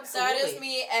 Totally, That absolutely. is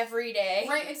me every day.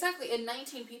 Right, exactly. And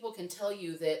 19 people can tell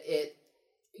you that it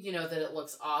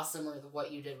looks awesome or that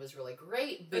what you did was really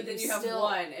great, But then you have still,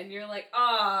 one, and you're like,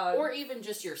 ah. or even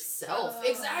just yourself. Oh.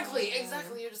 Exactly.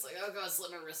 You're just like, oh god,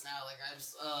 slit my wrist now. Like, I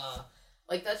just,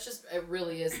 like, that's just, it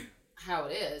really is how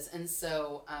it is. And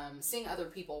so, seeing other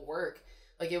people work,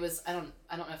 like, it was, I don't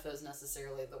know if it was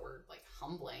necessarily the word, like,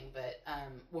 humbling, but,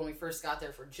 when we first got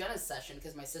there for Jenna's session,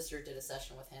 because my sister did a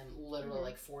session with him literally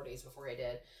like 4 days before I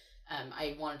did,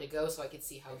 I wanted to go so I could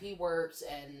see how he worked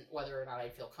and whether or not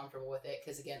I'd feel comfortable with it,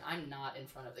 because again, I'm not in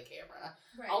front of the camera.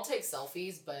 Right. I'll take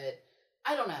selfies, but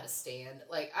I don't know how to stand.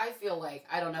 Like, I feel like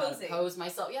I don't know how Posing. to pose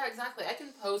myself. Yeah, exactly. I can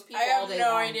pose people I all have day no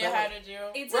long, idea but, how like, to do.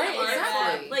 It's Right, an art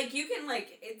exactly. form. Like, you can,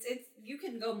 like, it's you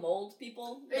can go mold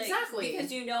people. Like, Exactly.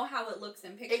 Because you know how it looks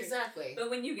in pictures. Exactly.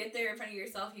 But when you get there in front of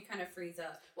yourself, you kind of freeze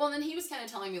up. Well, and then he was kind of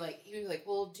telling me, like, he was like,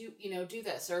 well, do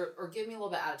this, or give me a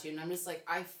little bit of attitude. And I'm just like,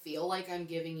 I feel like I'm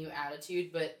giving you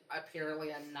attitude, but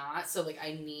apparently I'm not. So, like,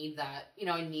 I need that,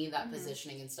 Mhm.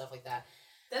 positioning and stuff like that.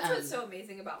 That's what's so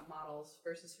amazing about models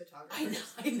versus photographers.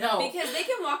 I know. Because they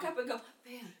can walk up and go,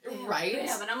 bam, bam, Right?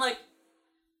 bam. And I'm like,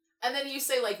 And then you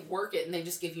say, like, work it, and they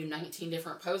just give you 19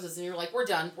 different poses, and you're like, we're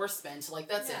done, we're spent. Like,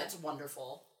 that's Yeah. it. It's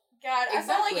wonderful. God, I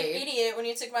felt like Exactly. an idiot when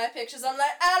you took my pictures. I'm like,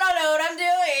 I don't know what I'm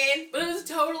doing. But it was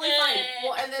totally fine.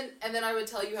 Well, and then I would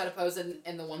tell you how to pose,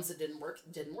 and the ones that didn't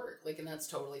work. Like, and that's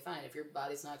totally fine if your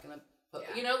body's not gonna put.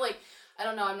 Yeah. Like, I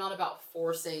don't know. I'm not about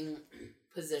forcing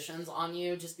positions on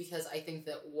you, just because I think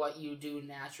that what you do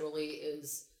naturally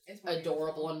is it's more adorable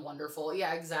beautiful. and wonderful.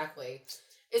 Yeah, exactly.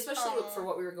 Especially Aw. for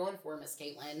what we were going for, Miss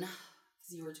Caitlin,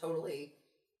 because you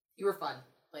were fun.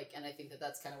 Like, and I think that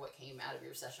that's kind of what came out of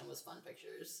your session was fun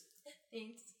pictures,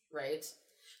 Thanks. right?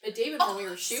 But David, when we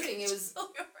were shooting, it was.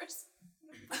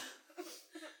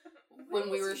 When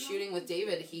we were shooting with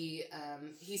David, he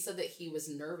said that he was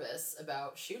nervous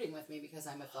about shooting with me because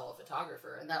I'm a fellow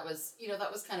photographer, and that was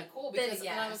kind of cool, because Then,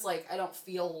 and I yeah. was like, I don't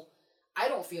feel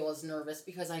as nervous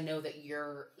because I know that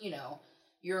you're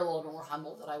a little bit more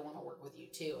humble, that I want to work with you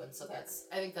too, and so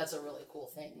I think that's a really cool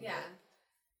thing. Yeah.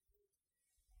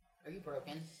 Are you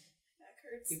broken? That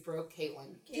hurts. We broke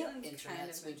Caitlin. Caitlyn's Internets. kind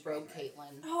of We a broke train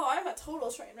wreck. Caitlin. Oh, I'm a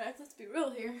total train wreck. Let's be real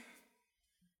here.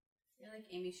 You're like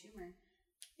Amy Schumer.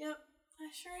 Yep, I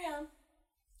sure am.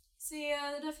 See,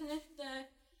 the definition,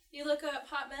 you look up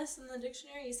hot mess in the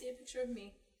dictionary, you see a picture of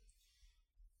me.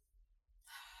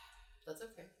 That's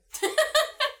okay.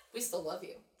 We still love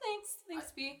you.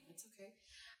 Thanks, B. It's okay.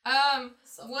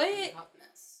 What-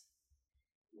 Hotness.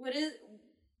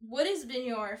 What has been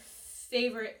your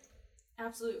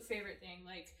absolute favorite thing?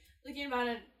 Like, looking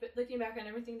back on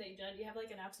everything that you've done, do you have, like,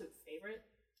 an absolute favorite?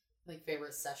 Like,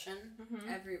 favorite session? Mm-hmm.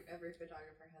 Every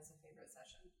photographer has a favorite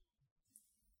session.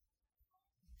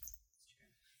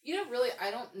 Really,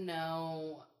 I don't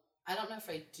know if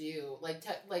I do. Like,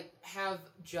 have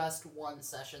just one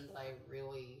session that I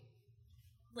really,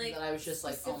 Like, that I was just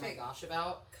like, oh my specific gosh,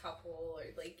 about. couple, or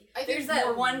like, I think there's that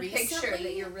more one picture recently-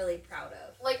 that you're really proud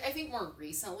of. Like, I think more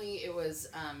recently it was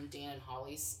Dan and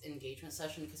Holly's engagement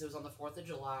session, because it was on the 4th of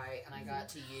July, and I got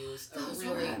to use a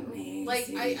really... amazing.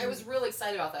 Like, I was really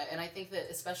excited about that, and I think that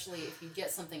especially if you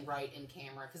get something right in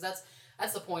camera, because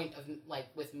that's the point of, like,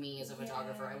 with me as a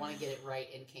photographer, I want to get it right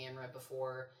in camera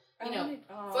before,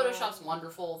 Photoshop's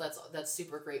wonderful, that's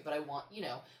super great, but I want,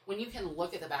 when you can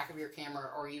look at the back of your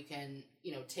camera, or you can,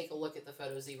 take a look at the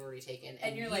photos that you've already taken,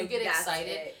 and you're you like, get that's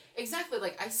excited. it. Exactly,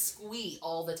 like, I squee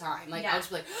all the time. Like, Yeah. I'll just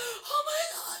be like,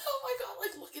 oh my god,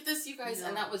 like, look at this, you guys. No.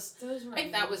 And that was, Those were I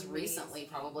think that was amazing. recently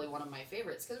probably one of my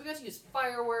favorites, because we got to use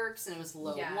fireworks, and it was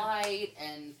low Yeah. light,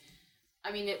 and,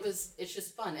 I mean, it's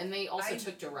just fun. And they also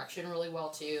took direction really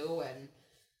well, too, and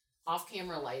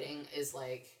off-camera lighting is,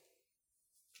 like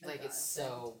Oh, it's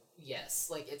so, yes,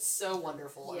 like it's so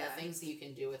wonderful, Yeah. and the things that you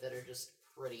can do with it are just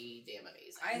pretty damn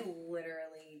amazing. I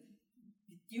literally,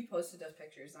 you posted those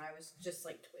pictures and I was just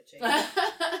like twitching. I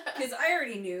Because I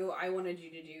already knew I wanted you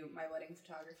to do my wedding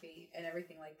photography and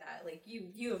everything like that. Like,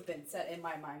 you have been set in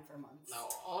my mind for months.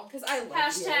 No. Because I love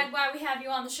Hashtag why we have you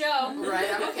on the show. Right,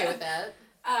 I'm okay with that.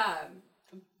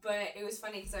 But it was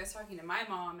funny because I was talking to my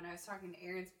mom and I was talking to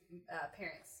Aaron's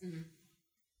parents. Mhm.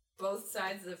 Both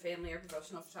sides of the family are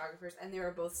professional photographers, and they were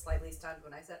both slightly stunned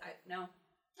when I said, "No,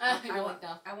 You're like,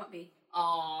 no. I want B.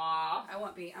 Aww. I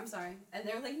want B. I'm sorry." And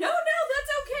they're like, "No,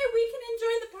 that's okay. We can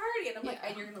enjoy the party." And I'm like, Yeah.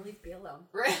 "And you're gonna leave B alone."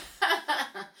 Right.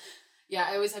 Yeah,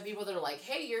 I always have people that are like,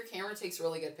 "Hey, your camera takes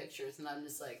really good pictures," and I'm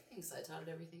just like, "Thanks, I taught it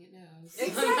everything it knows."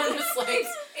 Exactly. I'm just like,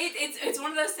 it's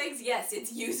one of those things. Yes, it's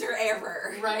user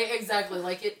error. right, exactly.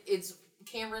 Like it's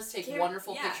cameras take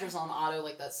wonderful yeah. pictures on auto,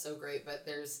 like that's so great, but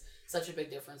there's such a big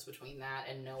difference between that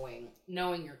and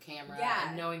knowing your camera Yeah.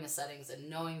 and knowing the settings and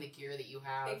knowing the gear that you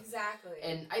have. Exactly.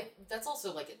 And that's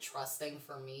also like a trust thing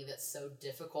for me that's so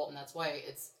difficult, and that's why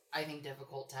it's, I think,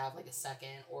 difficult to have like a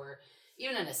second or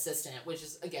even an assistant, which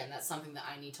is, again, that's something that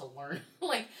I need to learn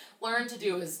to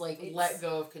do, is like let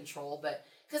go of control. But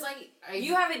because I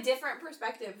you have a different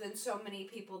perspective than so many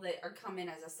people that are come in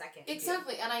as a second.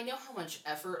 exactly, and I know how much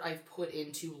effort I've put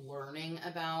into learning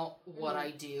about what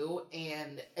I do,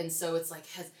 and so it's like,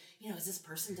 is this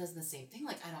person does the same thing?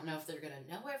 Like, I don't know if they're gonna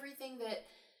know everything that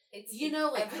It's,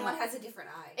 like everyone has a different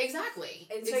eye. exactly,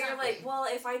 And so you're like, well,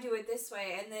 if I do it this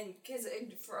way, and then because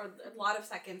for a lot of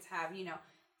seconds have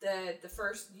the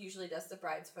first usually does the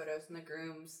bride's photos and the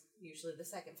groom's usually the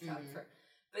second photographer,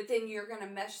 but then you're gonna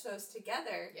mesh those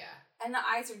together, yeah, and the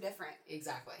eyes are different.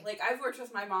 exactly. Like, I've worked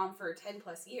with my mom for 10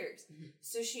 plus years,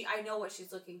 so I know what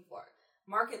she's looking for.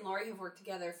 Mark and Lori have worked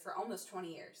together for almost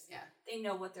 20 years. Yeah, They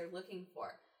know what they're looking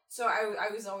for. So I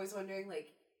was always wondering,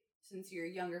 like, since you're a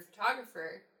younger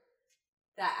photographer,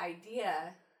 that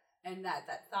idea and that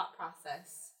thought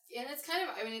process. and it's kind of,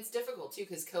 I mean, it's difficult too,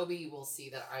 because Kobe will see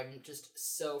that I'm just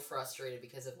so frustrated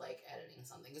because of like editing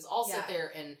something. Because I'll sit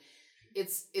there and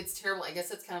it's terrible. I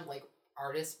guess it's kind of like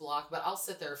artist block, but I'll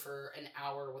sit there for an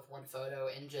hour with one photo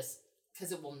and just,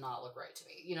 because it will not look right to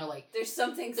me. Like There's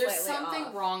something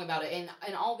off. wrong about it, and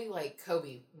I'll be like,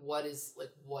 Kobe, what is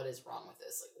wrong with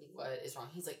this? Like, what is wrong?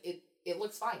 He's like, it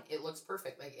looks fine. It looks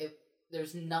perfect. Like,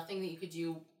 there's nothing that you could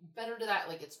do better to that.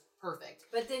 Like, it's perfect.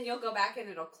 But then you'll go back and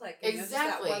it'll click. And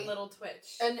Exactly. Just that one little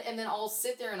twitch. And then I'll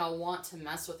sit there and I'll want to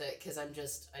mess with it because I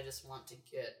just want to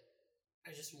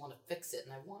fix it,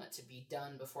 and I want it to be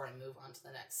done before I move on to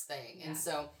the next thing. Yeah. And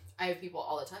so I have people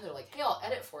all the time, they're like, hey, I'll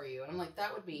edit for you. And I'm like,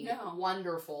 that would be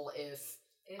wonderful if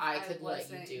I could let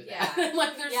you do that. Yeah.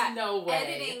 Like, there's no way.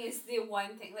 Editing is the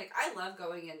one thing. Like, I love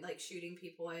going and like shooting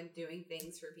people and doing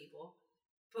things for people,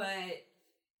 but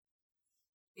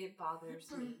it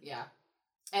bothers me. Yeah.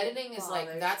 Editing is like,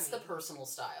 bothers that's me. the personal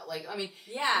style. Like, I mean,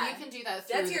 Yeah. you can do that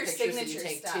through That's the your pictures that you signature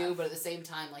take stuff. too, but at the same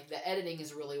time, like, the editing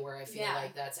is really where I feel Yeah.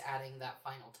 like that's adding that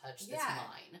final touch that's Yeah.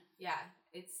 mine. Yeah.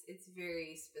 It's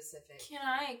very specific. Can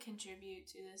I contribute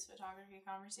to this photography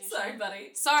conversation?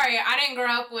 buddy. Sorry, I didn't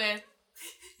grow up with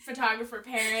photographer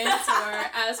parents or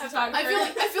as photographer.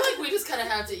 I feel like we just kind of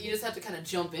have to. You just have to kind of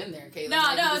jump in there, Caitlin. No,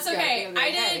 Like, you no, just it's gotta okay. go there, I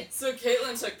hey. did. So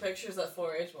Caitlin took pictures at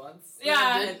 4-H once.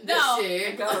 Yeah, Did no. she?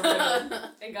 And got a ribbon.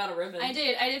 And got a ribbon. I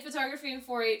did photography in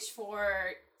 4-H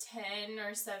for 10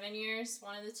 or 7 years,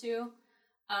 one of the two.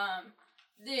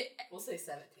 We'll say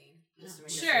 17. Just to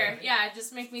make it Sure, fair. yeah,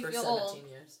 just make me For feel 17 old.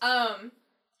 years.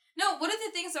 No, one of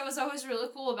the things that was always really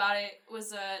cool about it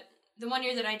was the one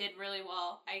year that I did really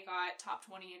well, I got top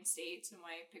 20 in states, and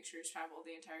my pictures traveled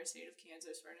the entire state of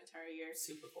Kansas for an entire year.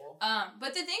 Super cool.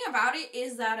 But the thing about it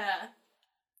is that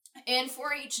in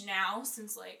 4-H now,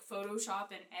 since like Photoshop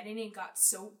and editing got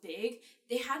so big,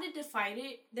 they had to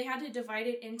divide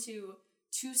it into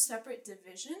two separate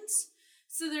divisions.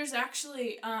 So there's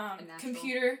actually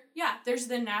there's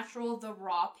the natural, the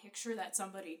raw picture that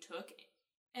somebody took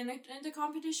in the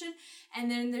competition,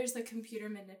 and then there's the computer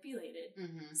manipulated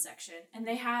section. And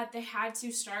they had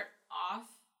to start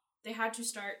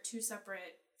two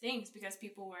separate things because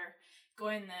people were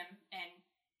going them and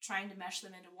trying to mesh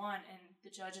them into one, and the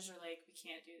judges are like, we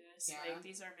can't do this. Yeah. Like,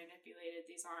 these are manipulated,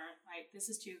 these aren't, like, this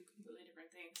is two completely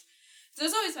different things. So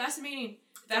it's always fascinating.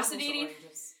 Apples to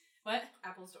oranges. What?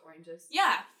 Apples to oranges.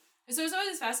 Yeah. So it's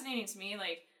always fascinating to me,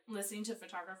 like, listening to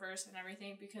photographers and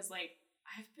everything, because, like,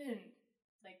 I've been,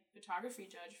 like, photography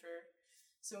judge for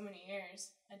so many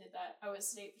years. I did that. I was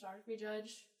state photography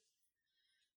judge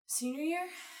senior year.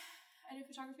 I did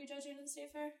photography judging at the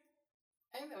state fair.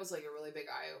 I think that was like a really big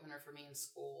eye opener for me in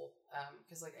school,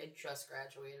 because like I just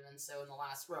graduated, and so in the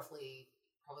last roughly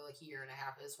probably like a year and a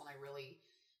half is when I really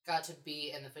got to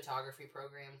be in the photography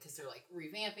program, because they're like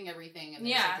revamping everything, and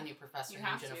there's like a new professor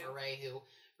named Jennifer Ray who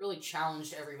really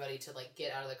challenged everybody to like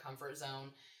get out of the comfort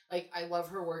zone. Like, I love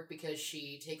her work because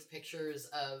she takes pictures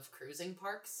of cruising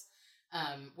parks,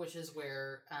 which is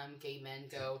where gay men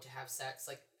go to have sex,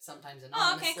 like sometimes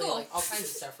anonymously, like all kinds of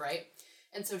stuff, right?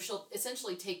 And so she'll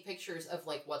essentially take pictures of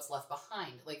like what's left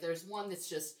behind. Like, there's one that's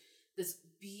just this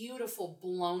beautiful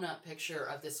blown up picture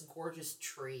of this gorgeous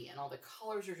tree, and all the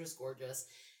colors are just gorgeous.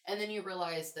 And then you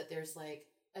realize that there's like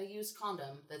a used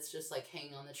condom that's just like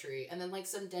hanging on the tree, and then like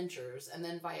some dentures, and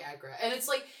then Viagra, and it's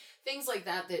like things like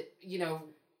that you know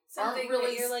aren't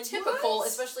really like, typical, what?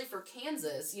 Especially for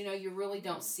Kansas. You know, you really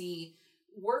don't see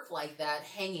work like that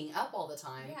hanging up all the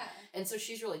time. Yeah. And so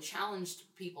she's really challenged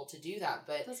people to do that.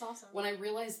 But that's awesome. When I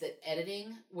realized that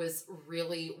editing was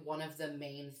really one of the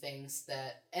main things,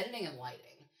 that editing and lighting,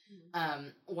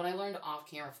 when I learned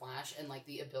off-camera flash and like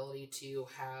the ability to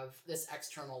have this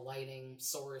external lighting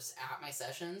source at my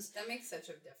sessions, that makes such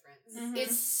a difference.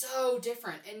 It's so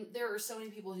different. And there are so many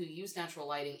people who use natural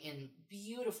lighting in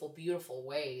beautiful, beautiful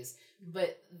ways,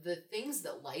 but the things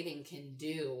that lighting can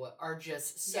do are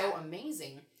just so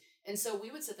amazing. And so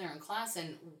we would sit there in class,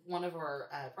 and one of our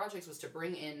projects was to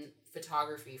bring in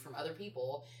photography from other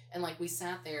people, and like we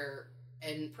sat there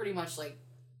and pretty much like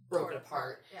broke it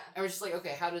apart. Yeah. And we're just like,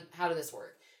 okay, how did this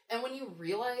work? And when you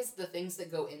realize the things that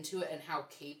go into it and how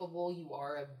capable you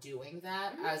are of doing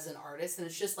that as an artist, and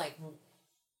it's just like,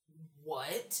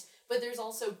 what? But there's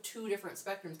also two different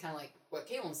spectrums, kind of like what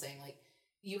Caitlin's saying. Like,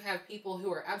 you have people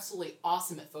who are absolutely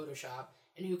awesome at Photoshop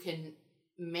and who can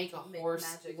make a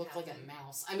horse look like a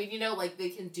mouse. I mean, you know, like they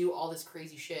can do all this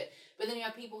crazy shit. But then you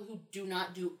have people who do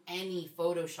not do any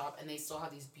Photoshop and they still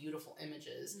have these beautiful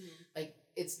images. Like,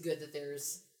 it's good that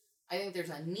I think there's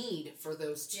a need for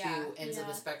those two ends of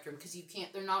the spectrum, because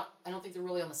I don't think they're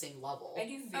really on the same level. I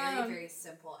do very, very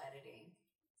simple editing,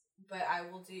 but I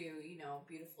will do, you know,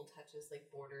 beautiful touches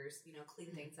like borders, you know,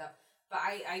 clean things up. But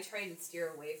I try and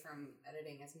steer away from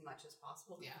editing as much as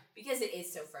possible. Yeah. Because it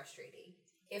is so frustrating.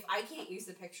 If I can't use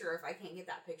the picture, or if I can't get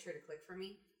that picture to click for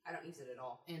me, I don't use it at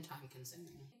all. And time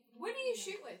consuming. What do you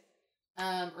shoot with?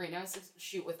 Right now I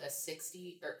shoot with a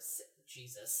 6D.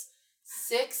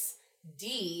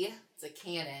 It's a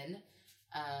Canon.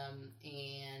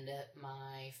 And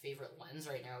my favorite lens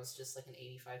right now is just like an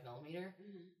 85mm.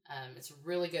 It's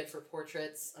really good for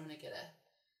portraits. I'm gonna get a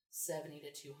 70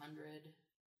 to 200.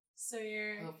 So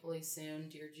you're hopefully soon,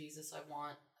 dear Jesus, I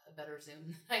want a better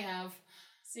zoom than I have.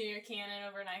 So you're Canon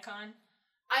over Nikon?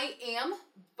 I am,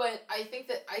 but I think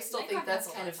that I still think that's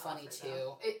kind of funny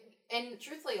too. And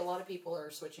truthfully, a lot of people are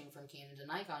switching from Canon to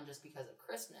Nikon just because of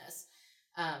crispness.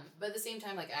 But at the same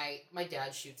time, like my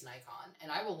dad shoots Nikon,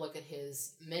 and I will look at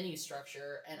his menu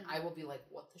structure, and I will be like,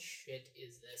 "What the shit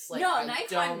is this?" Like,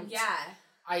 Nikon,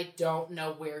 I don't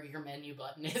know where your menu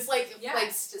button is. Like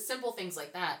simple things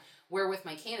like that. Where with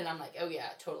my Canon, I'm like, "Oh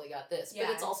yeah, totally got this." Yeah.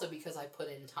 But it's also because I put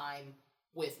in time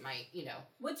with my, you know,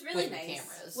 what's really nice.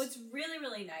 Cameras. What's really,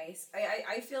 really nice.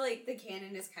 I feel like the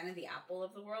Canon is kind of the Apple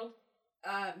of the world,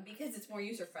 because it's more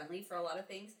user friendly for a lot of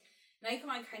things.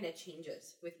 Nikon kind of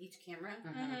changes with each camera,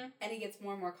 and it gets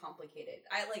more and more complicated.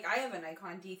 I have a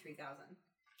Nikon D3000,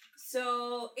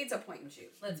 so it's a point and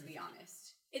shoot. Let's be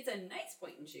honest. It's a nice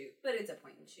point and shoot, but it's a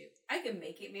point and shoot. I can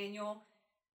make it manual,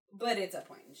 but it's a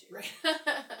point and shoot. Right.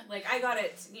 Like, I got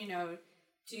it, you know,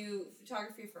 do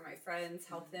photography for my friends,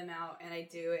 help them out, and I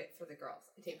do it for the girls.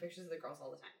 I take pictures of the girls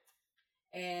all the time.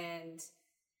 And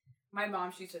my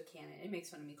mom shoots with Canon. It makes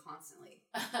fun of me constantly.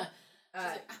 She's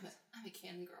like, I'm a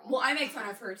Canon girl. Well, I make fun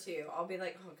of her too. I'll be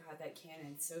like, oh god, that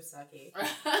Canon's so sucky.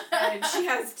 And she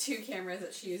has 2 cameras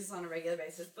that she uses on a regular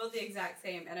basis, both the exact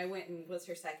same. And I went and was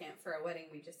her second for a wedding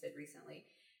we just did recently.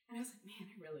 And I was like, man,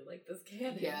 I really like this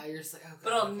Canon. Yeah, you're just like, oh god.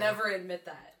 But I'll never admit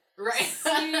that. Right.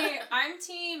 See, I'm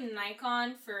team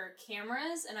Nikon for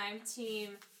cameras, and I'm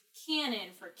team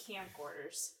Canon for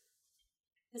camcorders.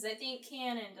 Because I think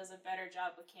Canon does a better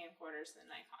job with camcorders than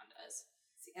Nikon does.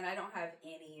 See, and I don't have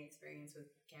any experience with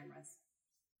cameras.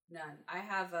 None. I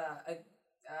have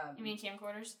you mean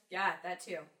camcorders? Yeah, that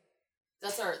too.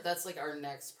 That's like our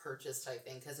next purchase type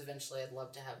thing, because eventually I'd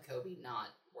love to have Kobe not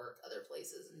work other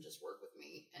places and just work with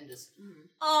me and just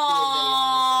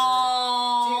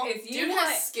oh, dude, dude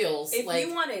has skills. If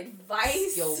you want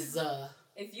advice, skills.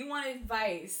 If you want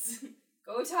advice,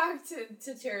 go talk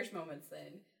to Cherish Moments.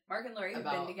 Then Mark and Lori have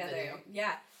been together. Video.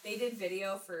 Yeah, they did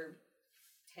video for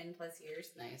 10 plus years.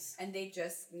 Nice. And they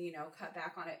just, you know, cut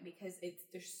back on it because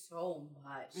there's so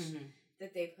much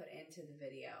that they put into the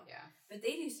video. Yeah. But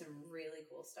they do some really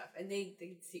cool stuff, and they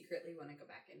secretly want to go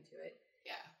back into it.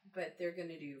 Yeah. but they're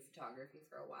gonna do photography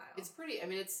for a while. It's pretty. I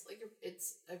mean, it's like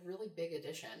it's a really big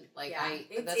addition. Like yeah,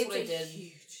 that's what I did.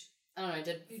 Huge. I don't know. I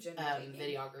did Huge undertaking.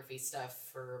 videography stuff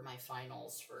for my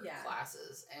finals for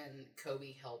classes, and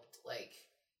Kobe helped like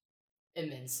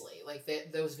immensely. Like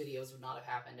those videos would not have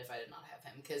happened if I did not have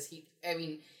him, because he. I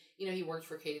mean, you know, he worked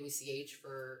for KWCH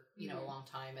for a long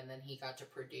time, and then he got to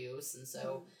produce, and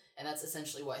so and that's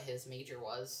essentially what his major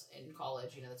was in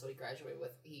college. You know, that's what he graduated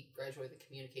with. He graduated with a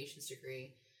communications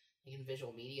degree, like in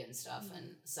visual media and stuff,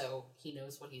 and so he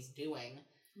knows what he's doing.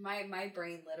 My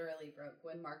brain literally broke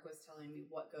when Mark was telling me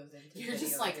what goes into. You're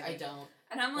just like, I don't,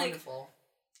 and I'm wonderful.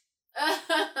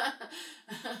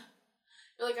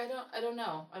 You're like, I don't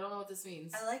know what this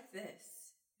means. I like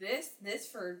this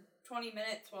for 20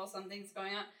 minutes while something's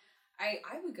going on. I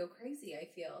would go crazy. I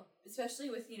feel, especially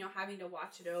with having to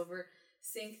watch it over,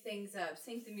 sync things up,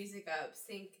 sync the music up,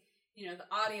 sync the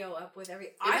audio up with every.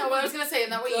 I what I was gonna say,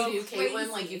 and that what you do, Caitlin.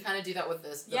 Like you kind of do that with the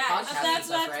podcast and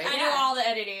stuff, right? I do all the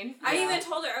editing. I even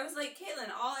told her, I was like,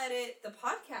 Caitlin, I'll edit the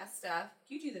podcast stuff.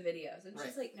 You do the videos, and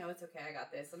she's like, no, it's okay, I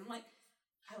got this. And I'm like,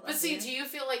 I love But see, you. do you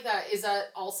feel like that? Is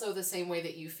that also the same way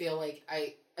that you feel like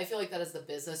I feel like that as the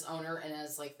business owner and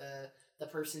as like the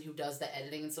person who does the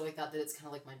editing and stuff like that it's kind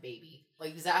of like my baby.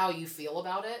 Like, is that how you feel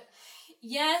about it?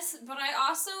 Yes, but I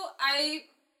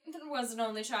was an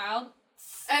only child.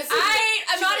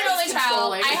 I'm not an only child.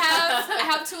 controlling. I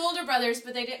have two older brothers,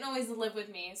 but they didn't always live with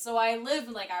me. So I lived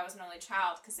like I was an only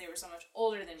child because they were so much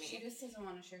older than me. She just doesn't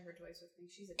want to share her toys with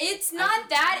me. It's not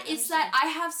that. It's that I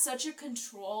have such a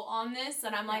control on this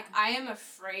that I'm like, I am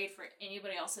afraid for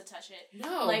anybody else to touch it.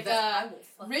 No, like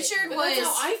Richard but was. That's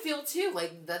how I feel too.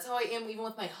 Like that's how I am even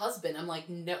with my husband. I'm like,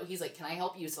 no. He's like, can I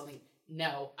help you with something?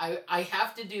 No, I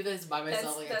have to do this by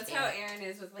myself. That's how Aaron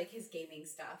is with like his gaming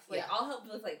stuff. Like I'll help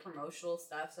with like promotional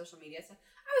stuff, social media stuff.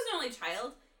 I was an only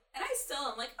child, and I still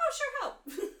am like, oh sure,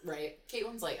 help. Right.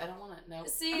 Caitlin's like, I don't want to. No.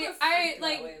 See, I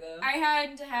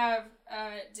had to have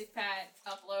Dick Pat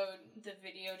upload the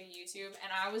video to YouTube,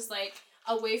 and I was like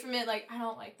away from it. Like I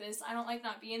don't like this. I don't like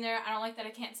not being there. I don't like that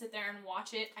I can't sit there and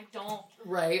watch it. I don't.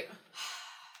 Right.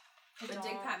 But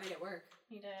Dick Pat made it work.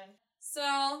 He did.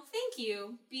 So, thank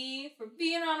you, B, for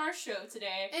being on our show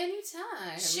today.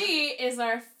 Anytime. She is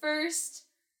our first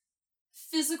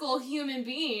physical human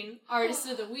being artist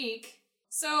of the week.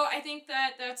 So, I think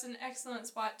that that's an excellent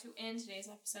spot to end today's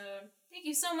episode. Thank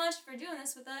you so much for doing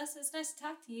this with us. It's nice to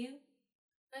talk to you.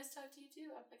 Nice to talk to you,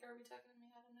 too. I'm like, are we talking to me?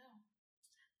 I don't know.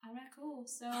 Alright, cool.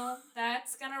 So,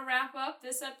 that's gonna wrap up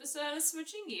this episode of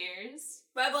Switching Gears.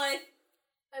 Bye, Blythe.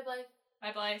 Bye, Blythe.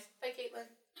 Bye, Blythe. Bye, Caitlin.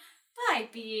 Bye,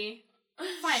 B.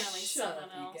 Finally, Shut someone up,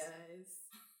 else. you guys.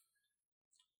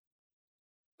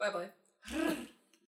 Bye, Blythe.